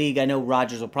quarterback in the league. I know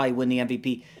Rodgers will probably win the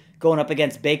MVP going up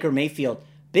against Baker Mayfield.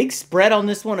 Big spread on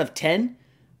this one of 10.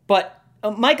 But,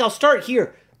 Mike, I'll start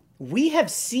here. We have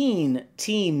seen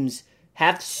teams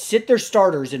sit their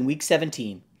starters in Week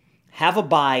 17, have a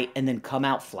bye, and then come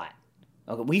out flat.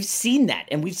 Okay, we've seen that,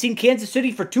 and we've seen Kansas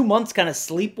City for 2 months kind of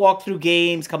sleepwalk through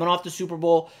games, coming off the Super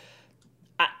Bowl.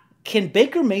 Can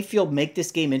Baker Mayfield make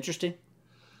this game interesting?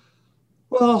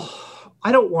 Well,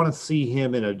 I don't want to see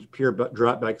him in a pure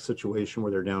drop back situation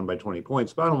where they're down by 20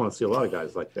 points, but I don't want to see a lot of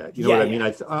guys like that. You know what I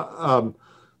mean?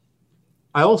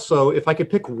 I also, if I could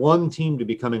pick one team to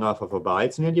be coming off of a bye,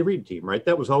 it's an Andy Reid team, right?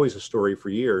 That was always a story for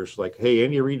years. Hey,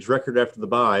 Andy Reid's record after the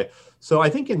bye. So I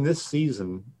think in this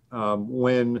season,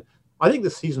 when I think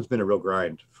this season's been a real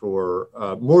grind for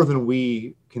more than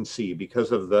we can see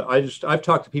because of I've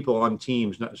talked to people on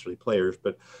teams, not necessarily players,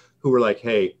 but who were like,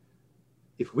 hey,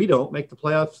 if we don't make the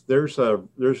playoffs,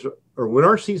 or when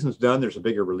our season's done, there's a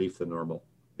bigger relief than normal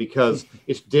because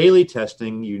it's daily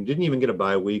testing. You didn't even get a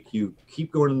bye week. You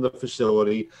keep going to the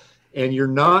facility and you're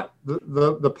not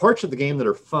the parts of the game that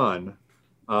are fun.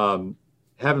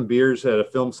 Having beers at a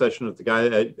film session with the guy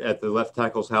at the left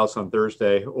tackle's house on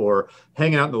Thursday, or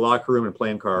hanging out in the locker room and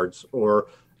playing cards, or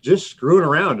just screwing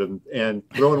around and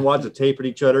throwing wads of tape at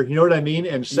each other. You know what I mean?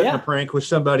 And setting a prank with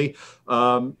somebody,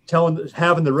 having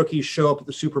the rookies show up at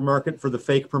the supermarket for the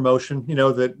fake promotion,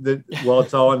 that while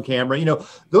it's all on camera,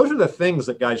 those are the things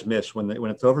that guys miss when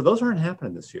it's over. Those aren't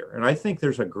happening this year. And I think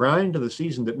there's a grind to the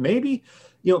season that maybe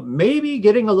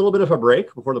getting a little bit of a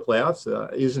break before the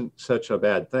playoffs isn't such a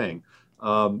bad thing.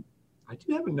 I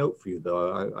do have a note for you,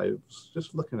 though. I was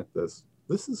just looking at this.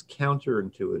 This is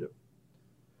counterintuitive.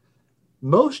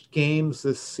 Most games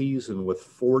this season with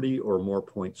 40 or more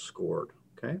points scored,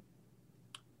 okay?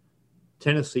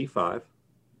 Tennessee 5,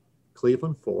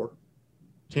 Cleveland 4,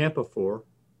 Tampa 4,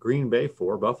 Green Bay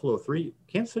 4, Buffalo 3.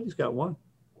 Kansas City's got 1.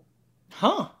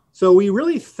 Huh. So we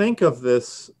really think of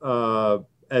this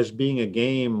as being a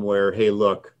game where, hey,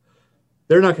 look,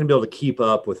 they're not going to be able to keep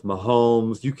up with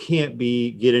Mahomes. You can't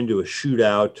get into a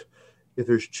shootout. If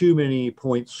there's too many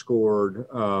points scored,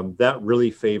 that really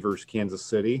favors Kansas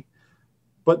City.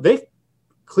 But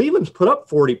Cleveland's put up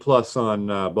 40 plus on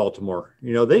Baltimore.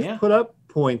 They've put up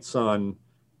points on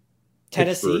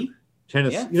Tennessee.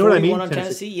 Yeah, you know what I mean? On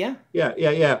Tennessee, yeah.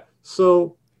 Yeah.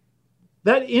 So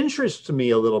that interests me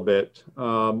a little bit.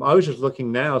 I was just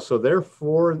looking now. So they're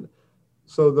 4.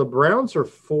 So the Browns are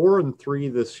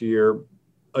 4-3 this year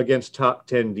against top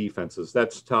 10 defenses.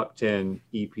 That's top 10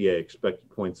 EPA, expected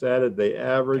points added. They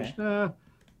averaged,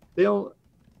 they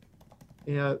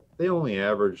only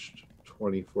averaged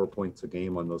 24 points a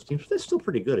game on those teams. They're still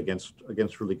pretty good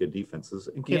against really good defenses.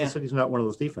 And Kansas City's not one of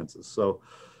those defenses. So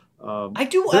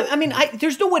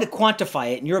there's no way to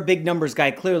quantify it. And you're a big numbers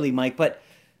guy, clearly, Mike, but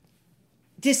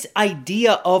this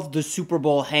idea of the Super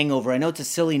Bowl hangover, I know it's a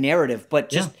silly narrative, but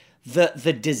just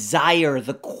the desire,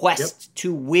 the quest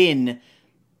to win.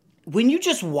 When you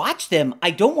just watch them,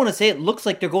 I don't want to say it looks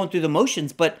like they're going through the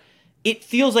motions, but it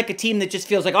feels like a team that just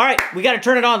feels like, all right, we got to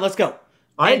turn it on. Let's go.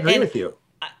 I agree with you.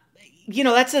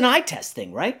 That's an eye test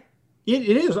thing, right?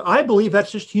 It is. I believe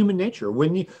that's just human nature.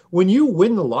 When you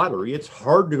win the lottery, it's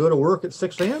hard to go to work at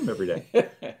 6 a.m. every day. You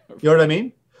know what I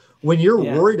mean? When you're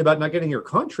worried about not getting your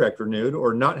contract renewed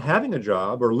or not having a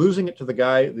job or losing it to the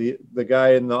guy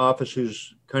in the office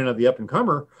who's kind of the up and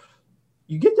comer,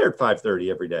 you get there at 5:30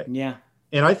 every day. Yeah.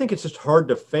 And I think it's just hard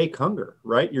to fake hunger,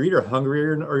 right? You're either hungry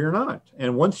or you're not.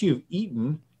 And once you've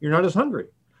eaten, you're not as hungry.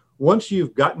 Once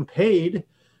you've gotten paid,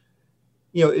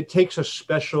 it takes a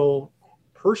special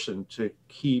person to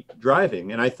keep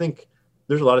driving. And I think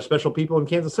there's a lot of special people in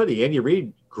Kansas City. Andy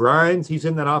Reid grinds. He's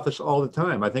in that office all the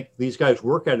time. I think these guys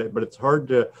work at it, but it's hard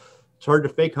to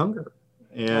fake hunger.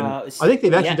 And I think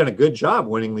they've actually done a good job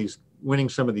winning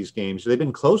some of these games. They've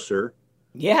been closer.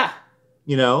 Yeah.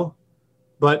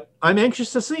 But I'm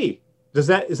anxious to see. Is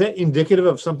that indicative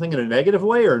of something in a negative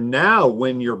way? Or now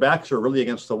when your backs are really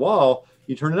against the wall,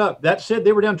 you turn it up? That said,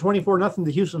 they were down 24-0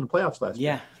 to Houston in the playoffs last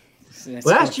year.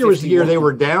 Last year was the year they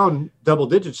were down double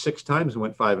digits 6 times and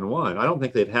went 5-1. I don't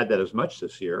think they've had that as much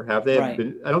this year. Have they?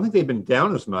 I don't think they've been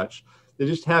down as much. They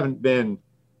just haven't been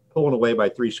pulling away by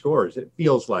 3 scores. It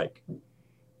feels like.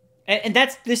 And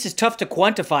this is tough to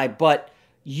quantify, but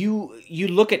you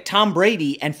look at Tom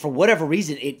Brady, and for whatever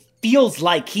reason, it feels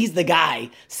like he's the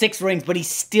guy, 6 rings, but he's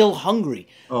still hungry.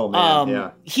 Oh,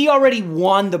 man, He already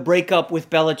won the breakup with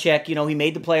Belichick. He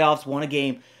made the playoffs, won a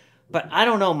game. But I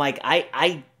don't know, Mike.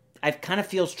 I kind of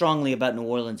feel strongly about New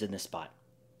Orleans in this spot.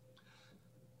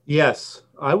 Yes.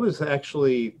 I was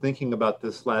actually thinking about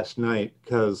this last night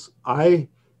because I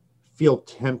feel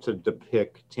tempted to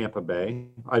pick Tampa Bay.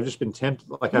 I've just been tempted,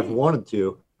 like I've wanted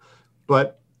to.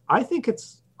 But I think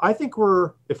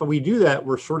if we do that,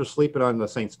 we're sort of sleeping on the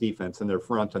Saints defense and their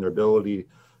front and their ability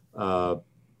and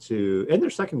their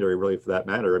secondary, really, for that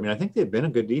matter. I mean, I think they've been a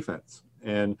good defense.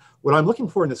 And what I'm looking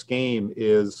for in this game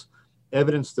is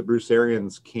evidence that Bruce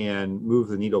Arians can move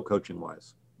the needle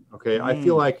coaching-wise. Okay, I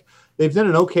feel like they've done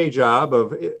an okay job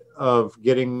of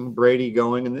getting Brady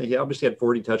going, and he obviously had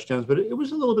 40 touchdowns, but it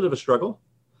was a little bit of a struggle.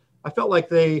 I felt like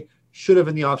they should have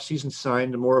in the offseason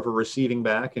signed more of a receiving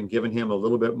back and given him a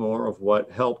little bit more of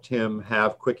what helped him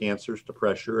have quick answers to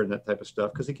pressure and that type of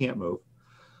stuff because he can't move.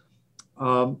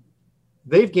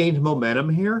 They've gained momentum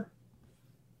here,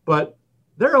 but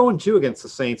they're 0-2 against the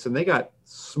Saints, and they got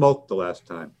smoked the last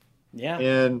time. Yeah.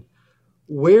 And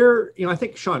where, I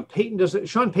think Sean Payton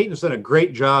has done a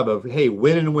great job of, hey,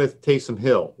 winning with Taysom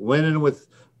Hill, winning with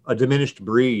a diminished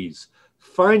Breeze,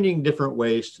 finding different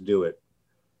ways to do it.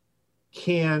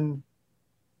 Can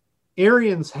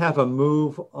Arians have a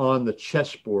move on the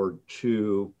chessboard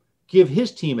to give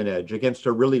his team an edge against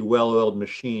a really well-oiled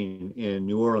machine in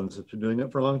New Orleans that's been doing it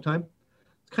for a long time?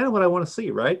 It's kind of what I want to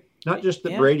see, right? Not just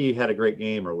that Brady had a great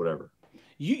game or whatever.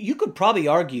 You could probably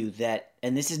argue that,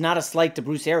 and this is not a slight to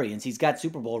Bruce Arians, he's got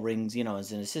Super Bowl rings,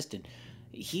 as an assistant.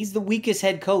 He's the weakest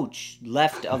head coach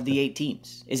left of the 8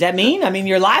 teams. Is that mean? I mean,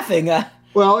 you're laughing.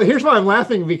 Well, here's why I'm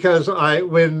laughing, because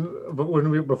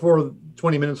before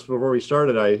 20 minutes before we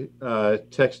started, I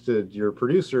texted your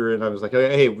producer and I was like,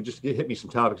 hey, just hit me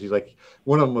some topics. He's like,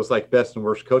 one of them was like best and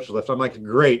worst coaches left. I'm like,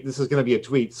 great, this is going to be a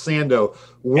tweet. Sando,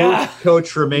 worst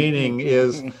coach remaining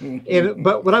is,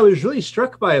 but what I was really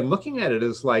struck by and looking at it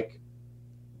is like,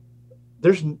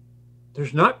 there's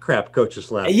not crap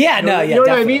coaches left. Yeah, you know definitely. what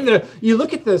I mean? You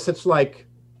look at this, it's like,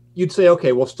 you'd say,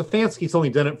 okay, well, Stefanski's only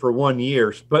done it for 1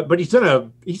 year, but he's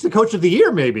the coach of the year,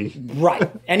 maybe.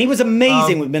 Right. And he was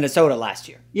amazing with Minnesota last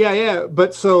year. Yeah.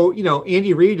 But so,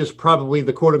 Andy Reid is probably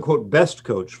the quote unquote best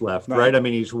coach left, right? I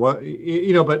mean, he's one,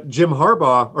 but John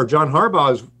Harbaugh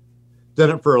has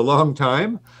done it for a long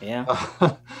time. Yeah.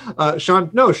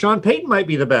 Sean Payton might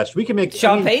be the best. We can make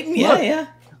Sean Payton. Yeah.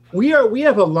 We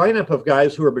have a lineup of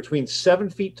guys who are between 7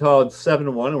 feet tall and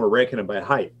 7'1", and we're ranking them by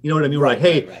height. You know what I mean? We're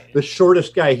like, the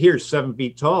shortest guy here is 7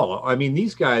 feet tall. I mean,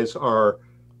 these guys are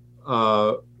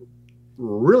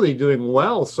really doing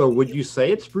well. So would you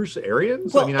say it's Bruce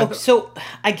Arians? Well, so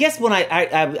I guess when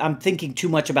I'm thinking too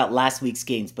much about last week's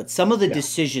games, but some of the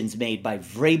decisions made by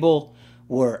Vrabel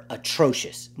were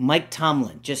atrocious. Mike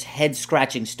Tomlin, just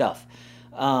head-scratching stuff.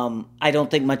 I don't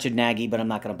think much of Nagy, but I'm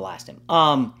not going to blast him.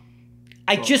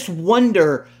 I just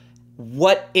wonder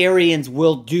what Arians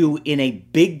will do in a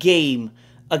big game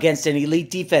against an elite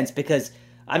defense because,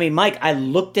 Mike, I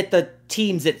looked at the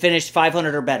teams that finished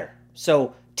 500 or better.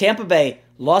 So Tampa Bay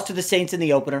lost to the Saints in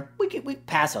the opener. We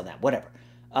pass on that, whatever.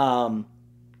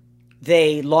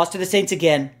 They lost to the Saints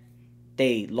again.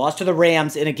 They lost to the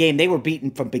Rams in a game. They were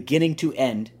beaten from beginning to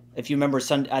end. If you remember,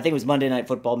 I think it was Monday Night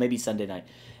Football, maybe Sunday night.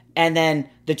 And then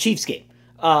the Chiefs game.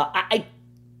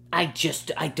 I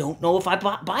don't know if I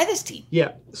buy this team.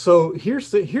 Yeah. So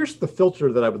here's the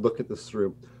filter that I would look at this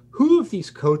through. Who of these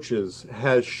coaches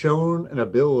has shown an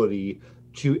ability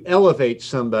to elevate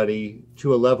somebody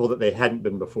to a level that they hadn't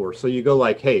been before? So you go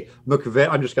like, hey, McVay,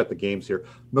 I've just got the games here.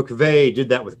 McVay did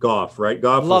that with Goff, right?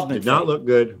 Goff did not look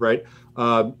good, right?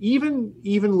 Even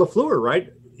LaFleur,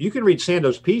 right? You can read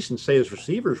Sando's piece and say his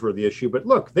receivers were the issue, but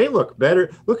look, they look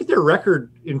better. Look at their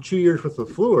record in 2 years with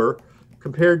LaFleur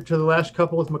compared to the last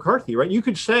couple with McCarthy, right? You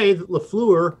could say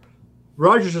that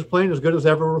Rodgers is playing as good as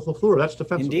ever with LaFleur. That's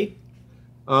defensive. Indeed.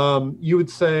 You would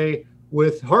say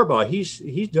with Harbaugh,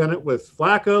 he's done it with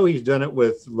Flacco. He's done it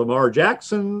with Lamar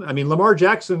Jackson. Lamar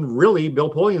Jackson, really,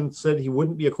 Bill Polian said he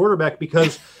wouldn't be a quarterback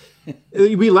because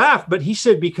we laughed, but he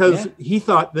said because he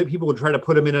thought that people would try to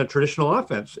put him in a traditional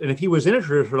offense. And if he was in a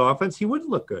traditional offense, he wouldn't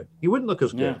look good. He wouldn't look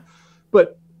as good.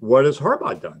 But what has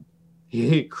Harbaugh done?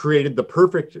 He created the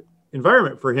perfect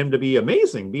environment for him to be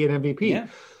amazing, be an MVP.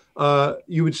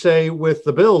 You would say with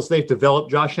the Bills, they've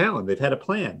developed Josh Allen. They've had a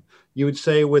plan. You would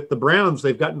say with the Browns,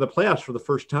 they've gotten to the playoffs for the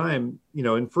first time,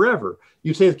 in forever.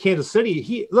 You'd say with Kansas City,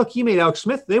 he made Alex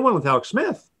Smith. They went with Alex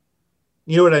Smith.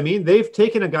 You know what I mean? They've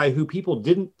taken a guy who people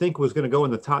didn't think was going to go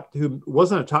in the top, who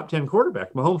wasn't a top 10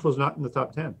 quarterback. Mahomes was not in the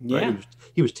top 10. Right?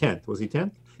 He was 10th. Was he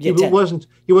 10th? Yeah,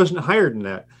 he wasn't higher than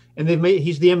that. And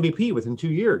he's the MVP within 2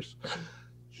 years.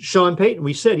 Sean Payton,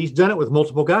 we said he's done it with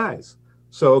multiple guys.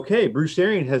 So, okay, Bruce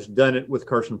Arians has done it with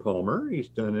Carson Palmer. He's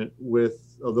done it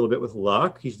with a little bit with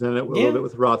Luck. He's done it a little bit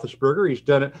with Roethlisberger. He's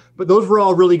done it. But those were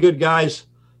all really good guys.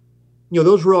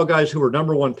 Those were all guys who were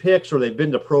number one picks or they've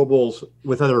been to Pro Bowls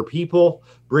with other people.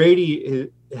 Brady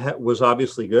was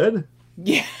obviously good.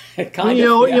 Yeah, You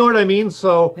know what I mean?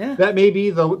 So that may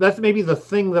be the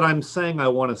thing that I'm saying I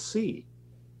want to see.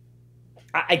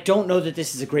 I don't know that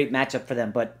this is a great matchup for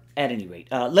them, but at any rate,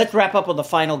 let's wrap up on the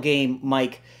final game,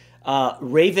 Mike.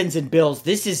 Ravens and Bills.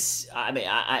 This is,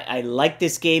 I like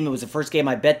this game. It was the first game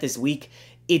I bet this week.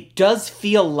 It does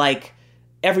feel like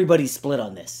everybody's split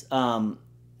on this.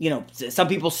 Some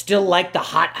people still like the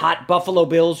hot Buffalo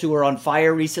Bills who are on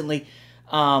fire recently,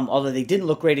 although they didn't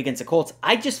look great against the Colts.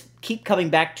 I just keep coming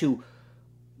back to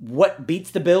what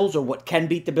beats the Bills or what can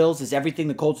beat the Bills is everything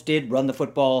the Colts did, run the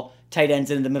football, tight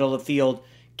ends in the middle of the field,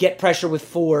 get pressure with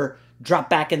 4, drop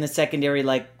back in the secondary.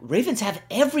 Like, Ravens have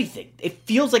everything. It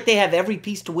feels like they have every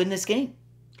piece to win this game.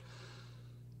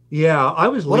 Yeah, I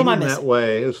was What am I leaning missing? that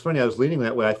way. It was funny. I was leaning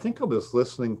that way. I think I was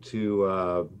listening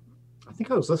to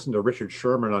Richard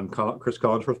Sherman on Chris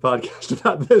Collinsworth's podcast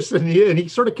about this, and he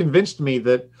sort of convinced me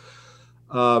that.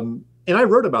 And I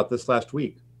wrote about this last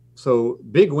week. So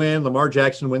big win. Lamar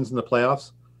Jackson wins in the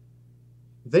playoffs.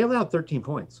 They allowed 13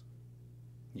 points.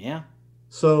 Yeah.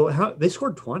 So they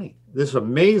scored 20. This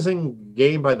amazing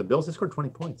game by the Bills. They scored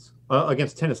 20 points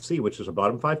against Tennessee, which is a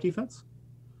bottom 5 defense.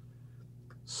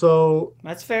 So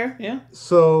that's fair. Yeah.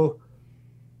 So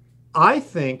I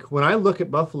think when I look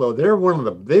at Buffalo,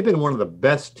 they've been one of the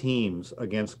best teams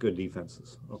against good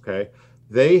defenses. Okay.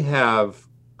 They have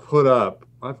put up,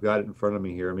 I've got it in front of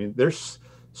me here. I mean,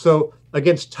 so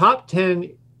against top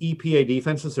 10 EPA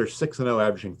defenses, they're 6-0,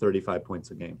 averaging 35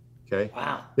 points a game. Okay.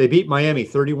 Wow. They beat Miami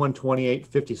 31-28,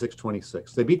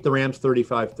 56-26. They beat the Rams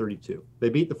 35-32. They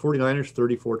beat the 49ers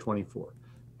 34-24.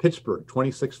 Pittsburgh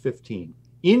 26-15.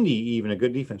 Indy, even a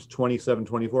good defense,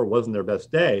 27-24, wasn't their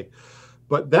best day.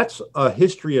 But that's a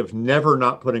history of never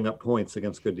not putting up points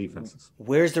against good defenses.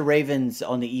 Where's the Ravens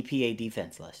on the EPA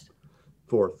defense list?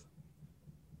 4th.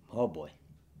 Oh, boy.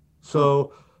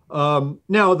 So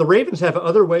now the Ravens have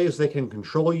other ways they can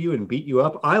control you and beat you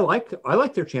up. I like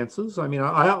their chances. I mean,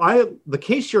 the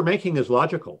case you're making is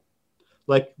logical.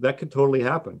 Like, that could totally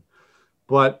happen.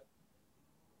 But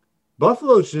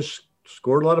Buffalo's just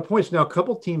scored a lot of points. Now, a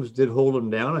couple teams did hold them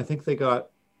down. I think they've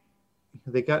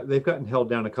gotten held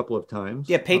down a couple of times.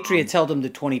 Yeah, Patriots held them to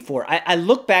 24. I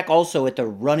look back also at the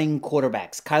running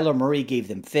quarterbacks. Kyler Murray gave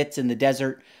them fits in the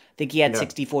desert. I think he had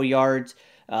 64 yards.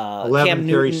 11 Cam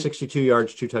carries, Newton, 62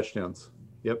 yards, 2 touchdowns.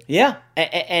 Yep. Yeah,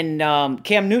 and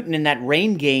Cam Newton in that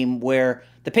rain game where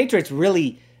the Patriots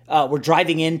really were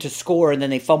driving in to score and then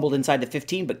they fumbled inside the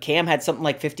 15, but Cam had something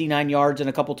like 59 yards and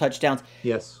a couple touchdowns.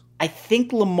 Yes. I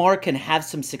think Lamar can have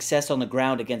some success on the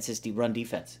ground against his run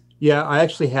defense. Yeah, I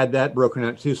actually had that broken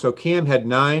out too. So Cam had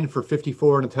 9 for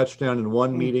 54 and a touchdown in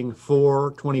one meeting,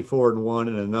 4, 24 and 1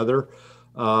 in another.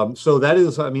 So that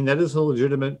is a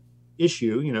legitimate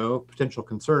issue, potential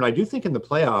concern. I do think in the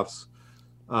playoffs,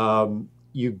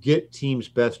 you get teams'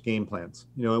 best game plans.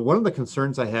 One of the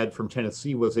concerns I had from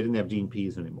Tennessee was they didn't have Dean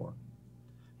Pease anymore.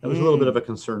 That was a little bit of a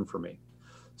concern for me.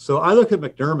 So I look at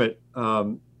McDermott.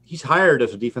 He's hired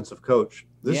as a defensive coach.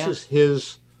 This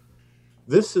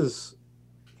is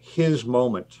his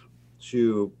moment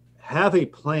to have a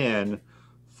plan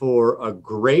for a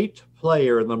great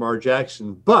player in Lamar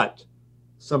Jackson, but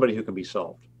somebody who can be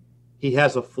solved. He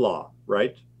has a flaw,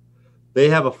 right? They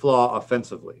have a flaw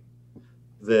offensively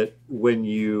that when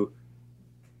you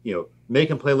make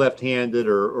him play left-handed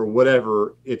or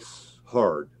whatever, it's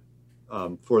hard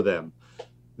for them.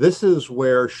 This is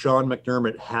where Sean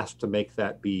McDermott has to make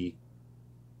that be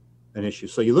an issue.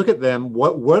 So you look at them,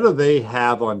 what do they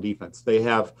have on defense? They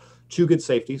have 2 good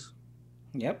safeties.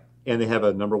 Yep. And they have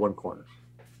a number 1 corner.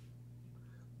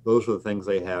 Those are the things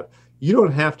they have. You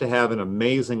don't have to have an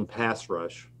amazing pass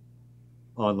rush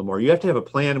on Lamar. You have to have a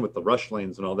plan with the rush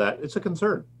lanes and all that. It's a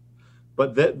concern.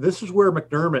 But this is where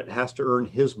McDermott has to earn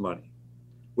his money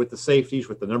with the safeties,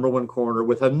 with the number 1 corner,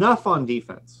 with enough on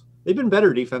defense. They've been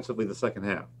better defensively the second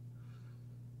half.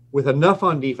 With enough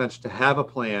on defense to have a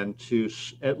plan to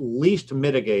at least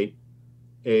mitigate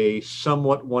a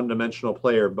somewhat one-dimensional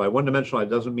player. By one-dimensional, it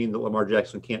doesn't mean that Lamar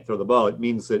Jackson can't throw the ball. It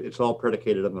means that it's all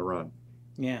predicated on the run.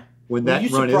 Yeah. When that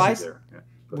run isn't there. Yeah,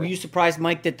 were you surprised,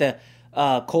 Mike, that the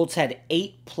Colts had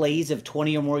 8 plays of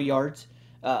 20 or more yards?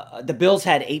 The Bills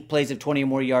had 8 plays of 20 or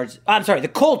more yards. I'm sorry, the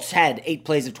Colts had 8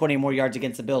 plays of 20 or more yards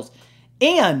against the Bills.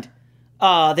 And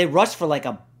they rushed for like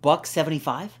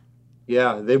 $175.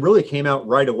 Yeah, they really came out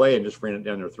right away and just ran it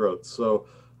down their throats. So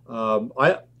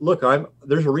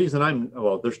there's a reason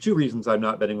there's 2 reasons I'm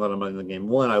not betting a lot of money in the game.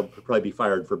 One, I would probably be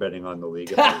fired for betting on the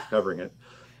league if I was covering it.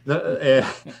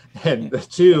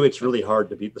 And 2, it's really hard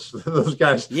to beat those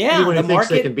guys. Yeah, anyone who thinks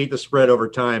they can beat the spread over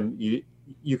time, you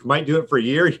might do it for a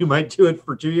year, you might do it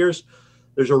for 2 years.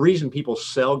 There's a reason people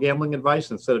sell gambling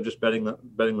advice instead of just betting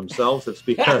themselves. It's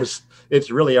because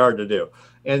it's really hard to do.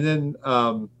 And then,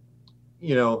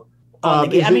 you don't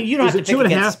have to pick against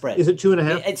the spread. Is it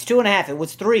 2.5? It's 2.5. It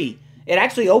was 3. It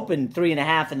actually opened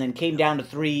 3.5 and then came down to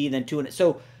 3 and then 2.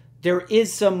 So there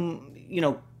is some,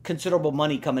 considerable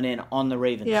money coming in on the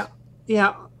Ravens.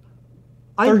 Yeah.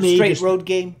 Third straight road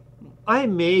game. I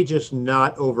may just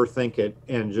not overthink it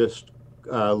and just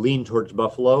lean towards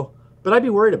Buffalo, but I'd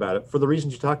be worried about it for the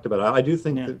reasons you talked about. I do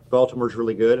think that Baltimore's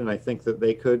really good, and I think that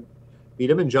they could beat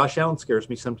them. And Josh Allen scares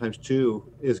me sometimes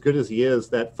too. As good as he is,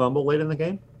 that fumble late in the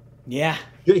game. Yeah.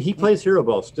 He plays hero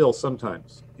ball still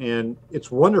sometimes, and it's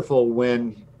wonderful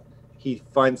when he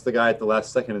finds the guy at the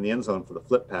last second in the end zone for the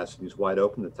flip pass, and he's wide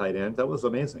open, the tight end. That was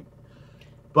amazing.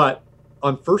 But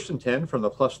on 1st and 10 from the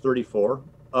plus 34,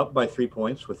 up by 3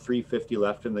 points with 3:50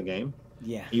 left in the game.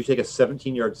 Yeah. You take a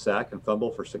 17-yard sack and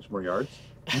fumble for 6 more yards.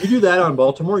 You do that on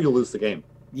Baltimore, you'll lose the game.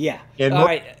 Yeah. And All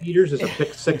right. Peters is a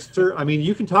pick sixer. I mean,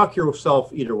 you can talk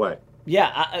yourself either way.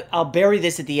 Yeah, I'll bury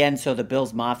this at the end so the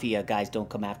Bills Mafia guys don't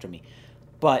come after me.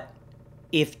 But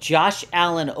if Josh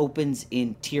Allen opens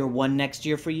in Tier 1 next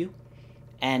year for you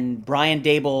and Brian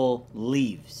Daboll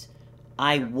leaves,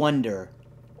 I wonder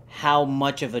how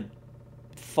much of a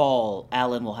fall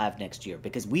Allen will have next year.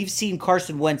 Because we've seen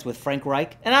Carson Wentz with Frank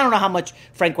Reich, and I don't know how much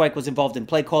Frank Reich was involved in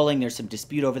play calling. There's some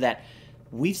dispute over that.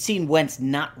 We've seen Wentz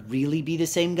not really be the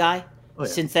same guy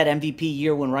since that MVP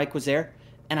year when Reich was there.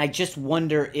 And I just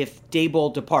wonder if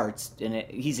Daboll departs, and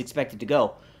he's expected to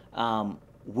go,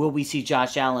 will we see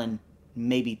Josh Allen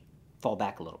maybe fall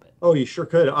back a little bit? Oh, you sure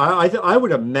could. I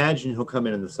would imagine he'll come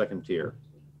in the second tier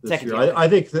this year. I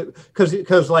think that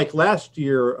because like last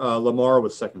year, Lamar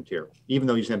was second tier, even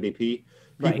though he's MVP.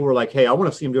 People were like, "Hey, I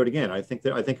want to see him do it again." I think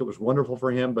it was wonderful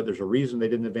for him, but there's a reason they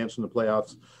didn't advance in the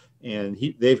playoffs, and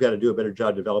they've got to do a better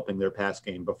job developing their pass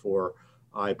game before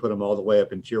I put them all the way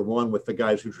up in Tier 1 with the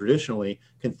guys who traditionally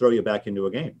can throw you back into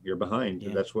a game. You're behind.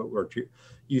 Yeah. That's what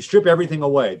you strip everything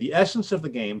away. The essence of the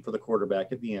game for the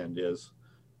quarterback at the end is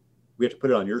we have to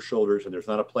put it on your shoulders, and there's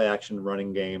not a play action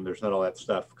running game. There's not all that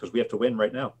stuff because we have to win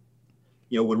right now.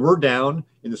 You know, when we're down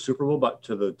in the Super Bowl but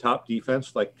to the top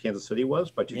defense like Kansas City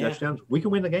was by 2 touchdowns, we can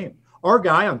win the game. Our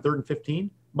guy on 3rd and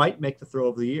 15 might make the throw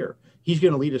of the year. He's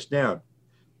going to lead us down.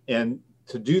 And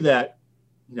to do that,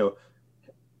 you know,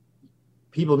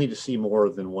 people need to see more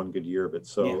than one good year of it.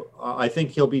 So I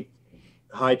think he'll be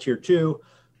high Tier 2.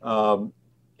 And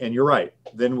you're right.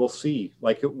 Then we'll see,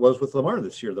 like it was with Lamar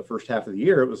this year, the first half of the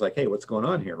year, it was like, hey, what's going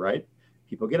on here, right?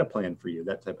 People get a plan for you,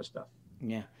 that type of stuff.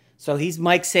 Yeah. So he's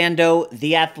Mike Sando,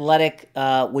 the Athletic.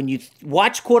 When you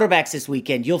watch quarterbacks this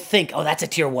weekend, you'll think, oh, that's a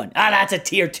Tier 1. That's a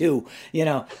Tier 2. You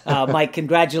know, Mike,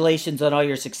 congratulations on all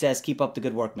your success. Keep up the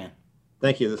good work, man.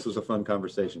 Thank you. This was a fun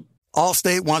conversation.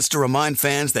 Allstate wants to remind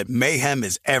fans that mayhem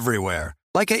is everywhere,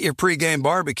 like at your pregame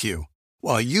barbecue.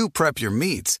 While you prep your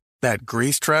meats, that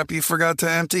grease trap you forgot to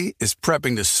empty is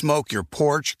prepping to smoke your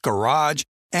porch, garage,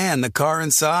 and the car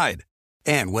inside.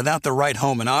 And without the right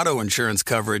home and auto insurance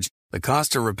coverage, the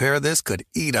cost to repair this could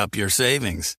eat up your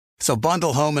savings. So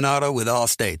bundle home and auto with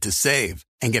Allstate to save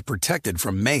and get protected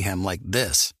from mayhem like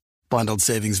this. Bundled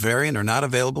savings vary and are not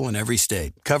available in every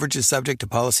state. Coverage is subject to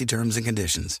policy terms and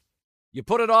conditions. You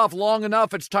put it off long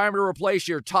enough, it's time to replace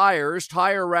your tires.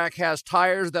 Tire Rack has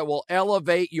tires that will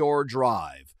elevate your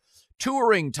drive.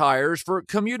 Touring tires for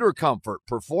commuter comfort,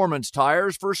 performance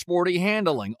tires for sporty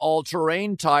handling,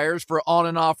 all-terrain tires for on-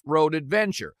 and off-road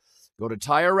adventure. Go to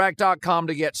TireRack.com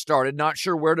to get started. Not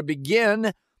sure where to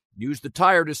begin? Use the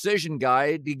Tire Decision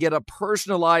Guide to get a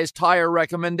personalized tire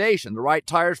recommendation, the right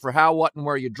tires for how, what, and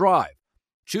where you drive.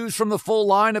 Choose from the full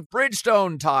line of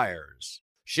Bridgestone tires.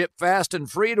 Ship fast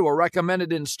and free to a recommended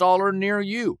installer near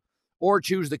you. Or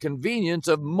choose the convenience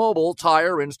of mobile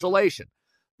tire installation.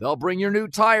 They'll bring your new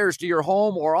tires to your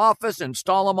home or office and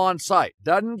install them on site.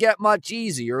 Doesn't get much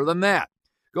easier than that.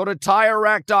 Go to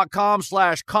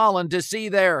TireRack.com/Colin to see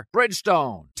their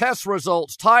Bridgestone test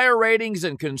results, tire ratings,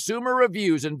 and consumer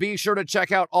reviews, and be sure to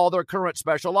check out all their current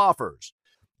special offers.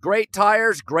 Great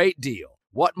tires, great deal.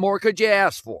 What more could you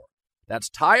ask for? That's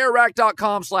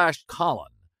TireRack.com/Colin.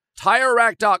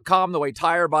 TireRack.com, the way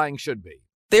tire buying should be.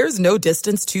 There's no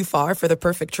distance too far for the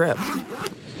perfect trip.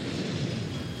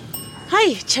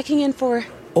 Hi, checking in for...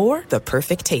 Or the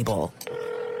perfect table.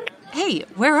 Hey,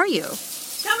 where are you?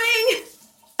 Coming!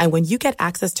 And when you get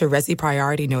access to Resi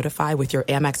Priority Notify with your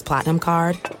Amex Platinum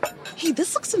card... Hey,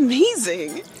 this looks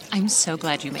amazing. I'm so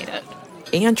glad you made it.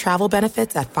 And travel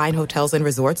benefits at fine hotels and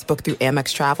resorts booked through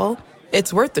Amex Travel,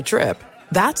 it's worth the trip.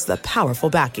 That's the powerful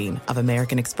backing of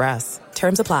American Express.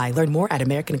 Terms apply. Learn more at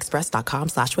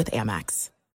americanexpress.com/withAmex.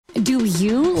 Do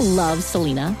you love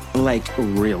Selena? Like,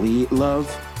 really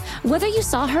love? Whether you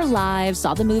saw her live,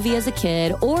 saw the movie as a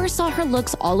kid, or saw her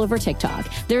looks all over TikTok,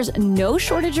 there's no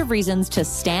shortage of reasons to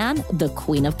stan the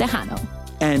Queen of Tejano.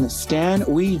 And Stan,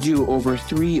 we do over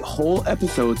 3 whole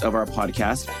episodes of our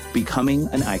podcast, Becoming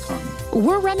an Icon.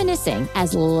 We're reminiscing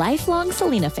as lifelong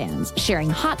Selena fans, sharing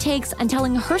hot takes and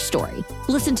telling her story.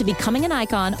 Listen to Becoming an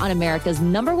Icon on America's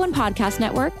 #1 podcast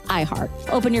network, iHeart.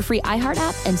 Open your free iHeart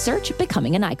app and search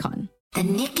Becoming an Icon. The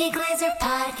Nikki Glaser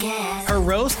Podcast. Her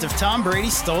roast of Tom Brady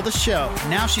stole the show.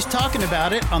 Now she's talking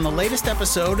about it on the latest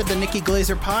episode of the Nikki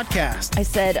Glaser Podcast. I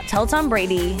said, tell Tom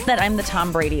Brady that I'm the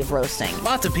Tom Brady of roasting.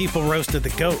 Lots of people roasted the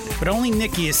GOAT, but only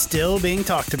Nikki is still being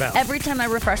talked about. Every time I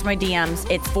refresh my DMs,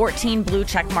 it's 14 blue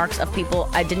check marks of people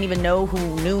I didn't even know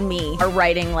who knew me are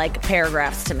writing like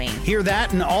paragraphs to me. Hear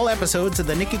that in all episodes of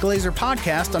the Nikki Glaser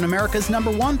Podcast on America's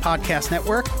 #1 podcast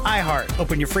network, iHeart.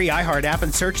 Open your free iHeart app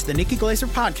and search the Nikki Glaser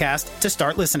Podcast to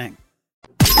start listening.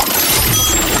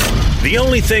 The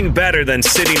only thing better than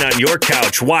sitting on your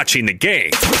couch watching the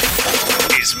game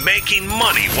is making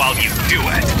money while you do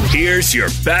it. Here's your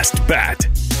best bet.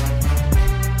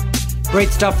 Great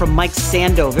stuff from Mike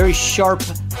Sando. Very sharp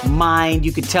mind.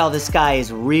 You could tell this guy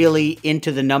is really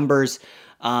into the numbers.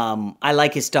 I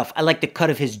like his stuff. I like the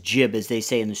cut of his jib, as they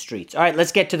say in the streets. All right,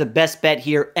 let's get to the best bet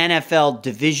here. NFL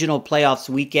Divisional Playoffs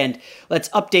weekend. Let's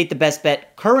update the best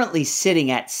bet. Currently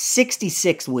sitting at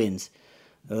 66 wins.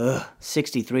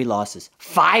 63 losses.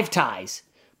 5 ties.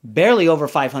 Barely over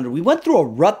 500. We went through a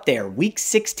rut there. Week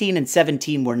 16 and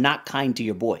 17 were not kind to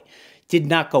your boy. Did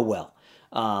not go well.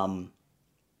 I'll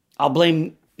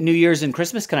blame New Year's and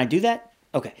Christmas. Can I do that?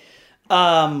 Okay.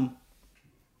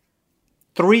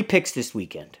 3 picks this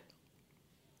weekend.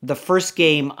 The first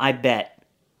game I bet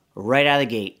right out of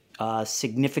the gate,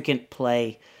 significant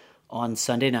play on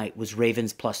Sunday night was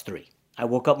Ravens +3. I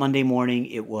woke up Monday morning.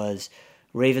 It was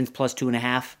Ravens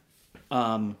 +2.5.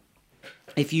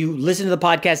 If you listen to the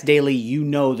podcast daily, you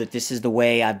know that this is the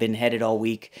way I've been headed all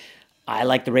week. I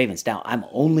like the Ravens. Now, I'm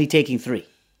only taking 3.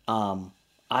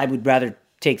 I would rather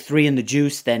take 3 in the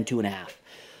juice than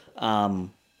 2.5.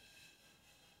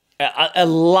 A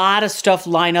lot of stuff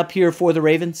line up here for the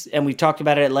Ravens, and we talked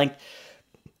about it at length.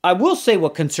 I will say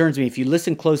what concerns me, if you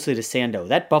listen closely to Sando,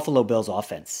 that Buffalo Bills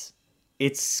offense,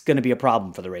 it's going to be a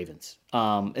problem for the Ravens,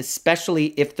 especially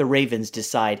if the Ravens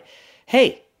decide,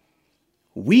 hey,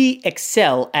 we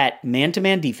excel at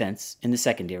man-to-man defense in the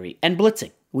secondary and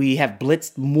blitzing. We have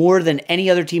blitzed more than any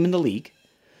other team in the league,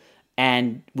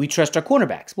 and we trust our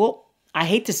cornerbacks. Well, I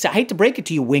hate to break it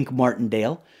to you, Wink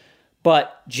Martindale,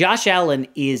 but Josh Allen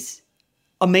is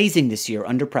amazing this year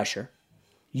under pressure.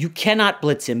 You cannot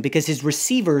blitz him because his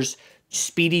receivers,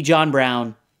 Speedy John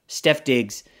Brown, Steph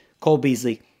Diggs, Cole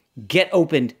Beasley, get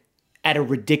opened at a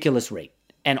ridiculous rate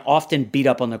and often beat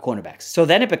up on their cornerbacks. So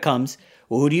then it becomes,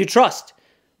 well, who do you trust?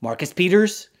 Marcus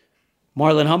Peters,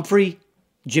 Marlon Humphrey,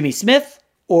 Jimmy Smith,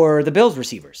 or the Bills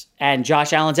receivers and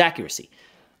Josh Allen's accuracy?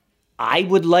 I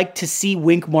would like to see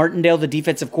Wink Martindale, the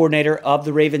defensive coordinator of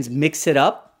the Ravens, mix it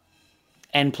up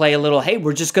and play a little, hey,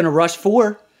 we're just going to rush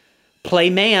 4, play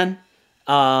man,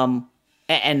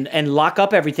 and lock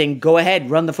up everything. Go ahead,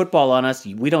 run the football on us.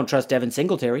 We don't trust Devin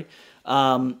Singletary.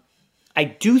 I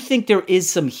do think there is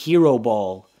some hero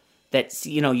ball that,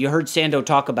 you heard Sando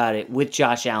talk about it with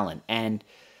Josh Allen. And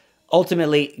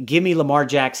ultimately, give me Lamar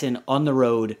Jackson on the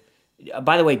road.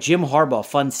 By the way, Jim Harbaugh,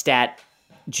 fun stat,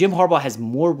 Jim Harbaugh has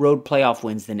more road playoff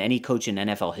wins than any coach in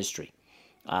NFL history.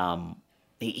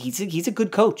 He's a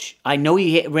good coach. I know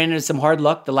he ran into some hard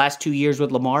luck the last 2 years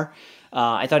with Lamar.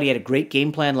 I thought he had a great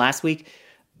game plan last week.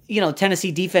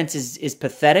 Tennessee defense is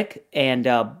pathetic, and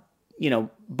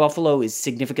Buffalo is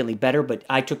significantly better, but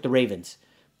I took the Ravens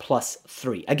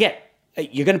 +3. Again,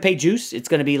 you're going to pay juice. It's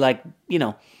going to be like,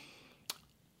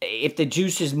 if the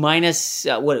juice is minus,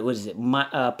 what was it?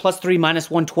 +3 minus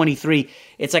 123,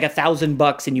 it's like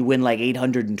 $1,000 and you win like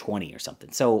 820 or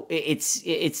something. So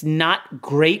it's not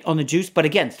great on the juice, but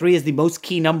again, 3 is the most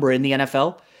key number in the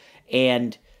NFL,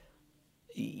 and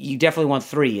you definitely want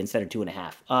 3 instead of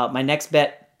 2.5. My next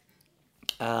bet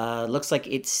looks like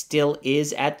it still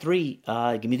is at 3.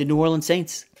 Give me the New Orleans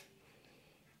Saints.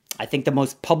 I think the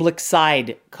most public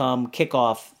side come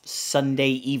kickoff Sunday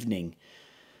evening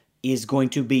is going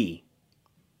to be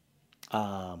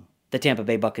the Tampa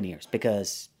Bay Buccaneers,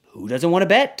 because who doesn't want to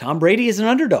bet? Tom Brady is an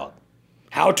underdog.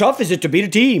 How tough is it to beat a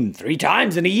team 3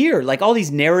 times in a year? Like, all these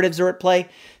narratives are at play.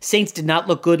 Saints did not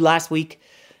look good last week.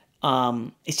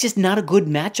 It's just not a good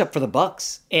matchup for the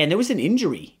Bucs. And there was an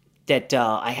injury that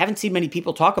I haven't seen many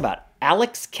people talk about.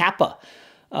 Alex Kappa,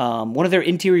 one of their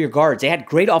interior guards. They had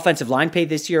great offensive line play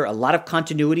this year, a lot of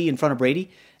continuity in front of Brady.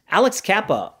 Alex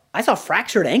Kappa, I saw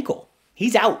fractured ankle.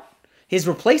 He's out. His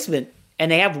replacement,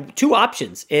 and they have 2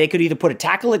 options. They could either put a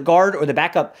tackle at guard or the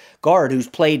backup guard who's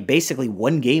played basically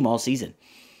 1 game all season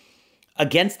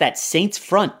against that Saints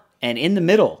front. And in the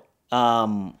middle,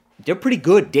 they're pretty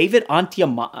good. David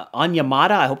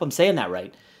Onyemata, I hope I'm saying that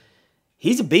right.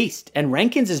 He's a beast. And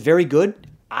Rankins is very good.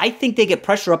 I think they get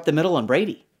pressure up the middle on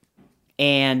Brady.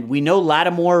 And we know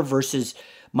Lattimore versus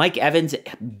Mike Evans.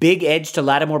 Big edge to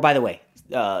Lattimore, by the way.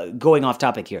 Going off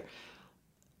topic here.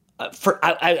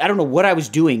 I don't know what I was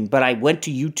doing, but I went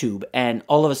to YouTube and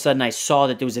all of a sudden I saw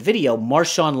that there was a video,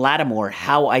 Marshawn Lattimore,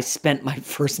 how I spent my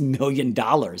first $1 million.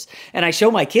 And I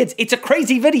show my kids, it's a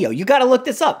crazy video. You got to look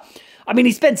this up. I mean,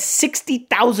 he spent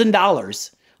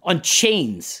 $60,000 on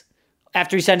chains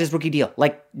after he signed his rookie deal,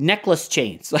 like necklace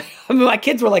chains. I mean, my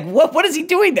kids were like, what is he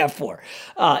doing that for?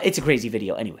 It's a crazy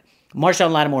video. Anyway,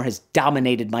 Marshawn Lattimore has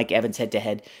dominated Mike Evans head to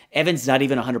head. Evans not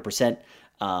even 100%.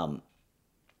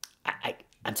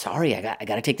 I'm sorry, I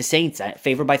got to take the Saints. I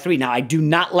favored by 3. Now, I do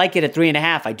not like it at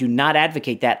 3.5. I do not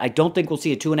advocate that. I don't think we'll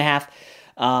see a 2.5.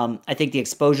 I think the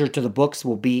exposure to the books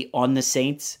will be on the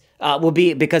Saints. Will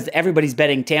be because everybody's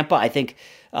betting Tampa. I think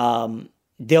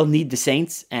they'll need the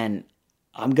Saints, and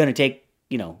I'm going to take,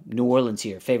 New Orleans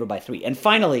here, favored by 3. And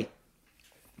finally,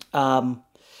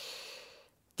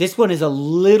 this one is a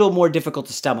little more difficult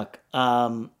to stomach.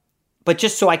 But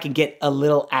just so I can get a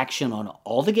little action on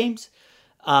all the games,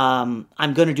 I'm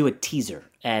going to do a teaser.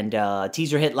 And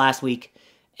teaser hit last week.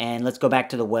 And let's go back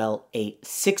to the well. A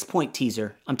 6-point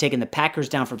teaser. I'm taking the Packers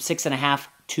down from 6.5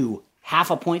 to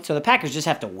 0.5 point. So the Packers just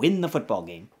have to win the football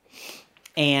game.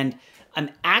 And I'm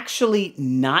actually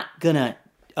not going to,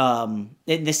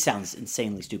 this sounds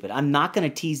insanely stupid. I'm not going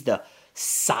to tease the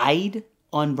side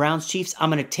on Browns Chiefs. I'm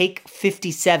going to take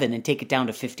 57 and take it down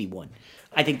to 51.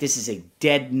 I think this is a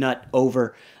dead nut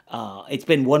over. It's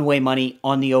been one-way money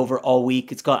on the over all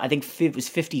week. It's gone, I think it was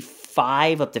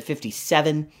 55 up to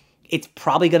 57. It's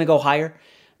probably going to go higher.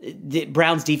 The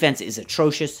Browns defense is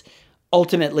atrocious.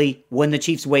 Ultimately, when the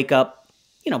Chiefs wake up,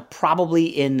 probably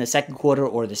in the second quarter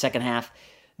or the second half,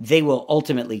 they will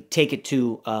ultimately take it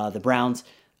to the Browns.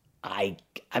 I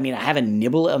mean, I have a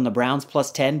nibble on the Browns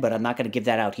plus 10, but I'm not going to give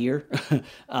that out here.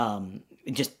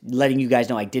 Just letting you guys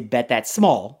know I did bet that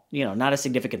small, not a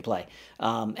significant play.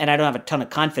 And I don't have a ton of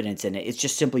confidence in it. It's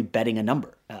just simply betting a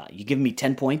number. You give me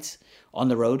 10 points on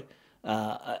the road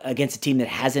against a team that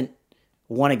hasn't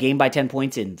won a game by 10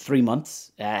 points in 3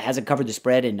 months, hasn't covered the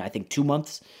spread in, I think, 2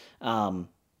 months. And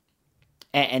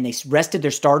they rested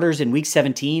their starters in week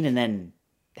 17 and then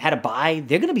had a bye.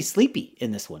 They're going to be sleepy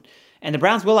in this one. And the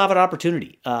Browns will have an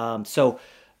opportunity. So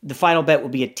the final bet will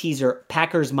be a teaser,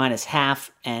 Packers minus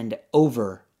 0.5 and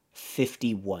over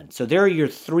 51. So there are your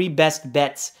 3 best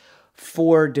bets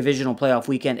for divisional playoff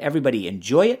weekend. Everybody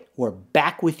enjoy it. We're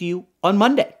back with you on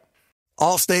Monday.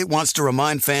 Allstate wants to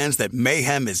remind fans that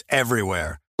mayhem is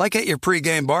everywhere, like at your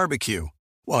pregame barbecue.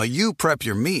 While you prep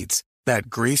your meats, that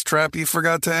grease trap you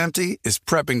forgot to empty is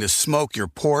prepping to smoke your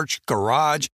porch,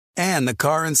 garage, and the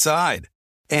car inside.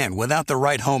 And without the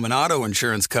right home and auto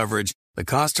insurance coverage, the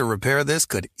cost to repair this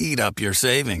could eat up your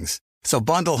savings. So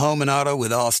bundle home and auto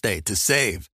with Allstate to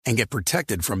save and get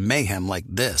protected from mayhem like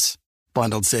this.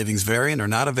 Bundled savings vary and are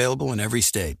not available in every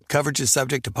state. Coverage is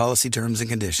subject to policy terms and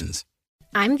conditions.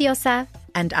 I'm Diosa.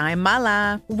 And I'm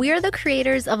Mala. We're the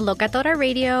creators of Locatora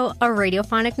Radio, a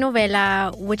radiophonic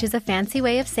novela, which is a fancy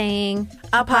way of saying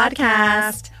a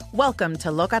podcast. Welcome to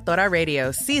Locatora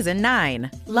Radio Season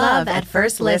 9. Love at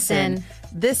First Listen.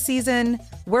 This season,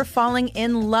 we're falling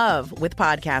in love with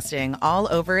podcasting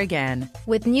all over again.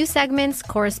 With new segments,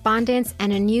 correspondence,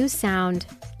 and a new sound.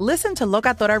 Listen to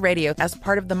Locatora Radio as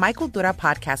part of the My Cultura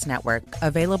Podcast Network.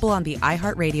 Available on the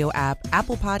iHeartRadio app,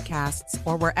 Apple Podcasts,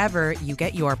 or wherever you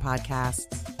get your podcasts.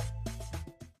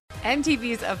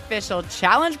 MTV's official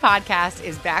Challenge podcast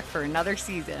is back for another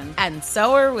season. And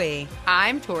so are we.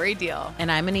 I'm Tori Deal.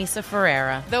 And I'm Anissa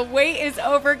Ferreira. The wait is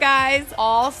over, guys.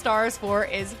 All Stars 4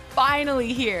 is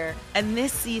finally here. And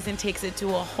this season takes it to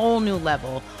a whole new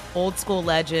level. Old school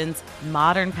legends,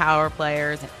 modern power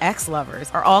players, and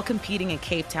ex-lovers are all competing in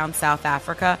Cape Town, South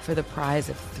Africa for the prize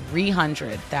of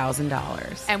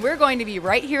 $300,000. And we're going to be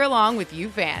right here along with you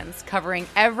fans, covering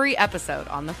every episode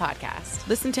on the podcast.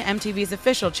 Listen to MTV's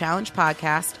official Challenge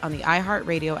podcast on the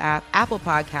iHeartRadio app, Apple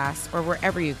Podcasts, or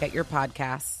wherever you get your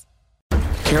podcasts.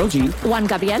 Karol G, Juan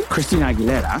Gabriel, Christina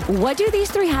Aguilera. What do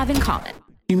these 3 have in common?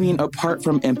 You mean apart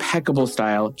from impeccable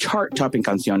style, chart-topping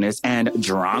canciones, and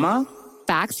drama?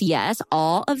 Facts, yes,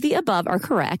 all of the above are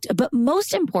correct, but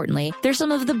most importantly, they're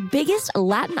some of the biggest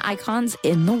Latin icons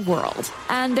in the world.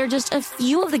 And they're just a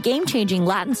few of the game-changing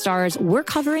Latin stars we're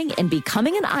covering in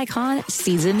Becoming an Icon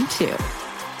Season 2.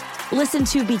 Listen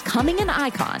to Becoming an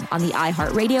Icon on the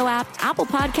iHeartRadio app, Apple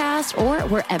Podcasts, or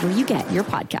wherever you get your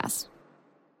podcasts.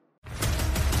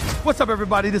 What's up,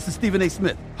 everybody? This is Stephen A.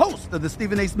 Smith, host of the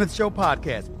Stephen A. Smith Show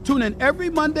podcast. Tune in every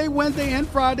Monday, Wednesday, and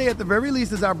Friday at the very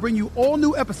least as I bring you all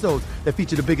new episodes that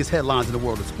feature the biggest headlines in the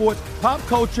world of sports, pop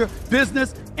culture,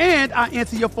 business, and I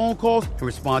answer your phone calls and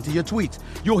respond to your tweets.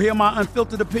 You'll hear my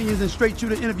unfiltered opinions and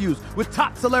straight-shooter interviews with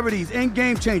top celebrities and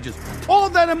game changers. All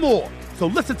that and more. So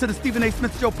listen to the Stephen A.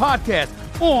 Smith Show podcast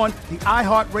on the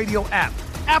iHeartRadio app,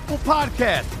 Apple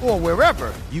Podcast, or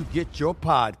wherever you get your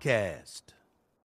podcast.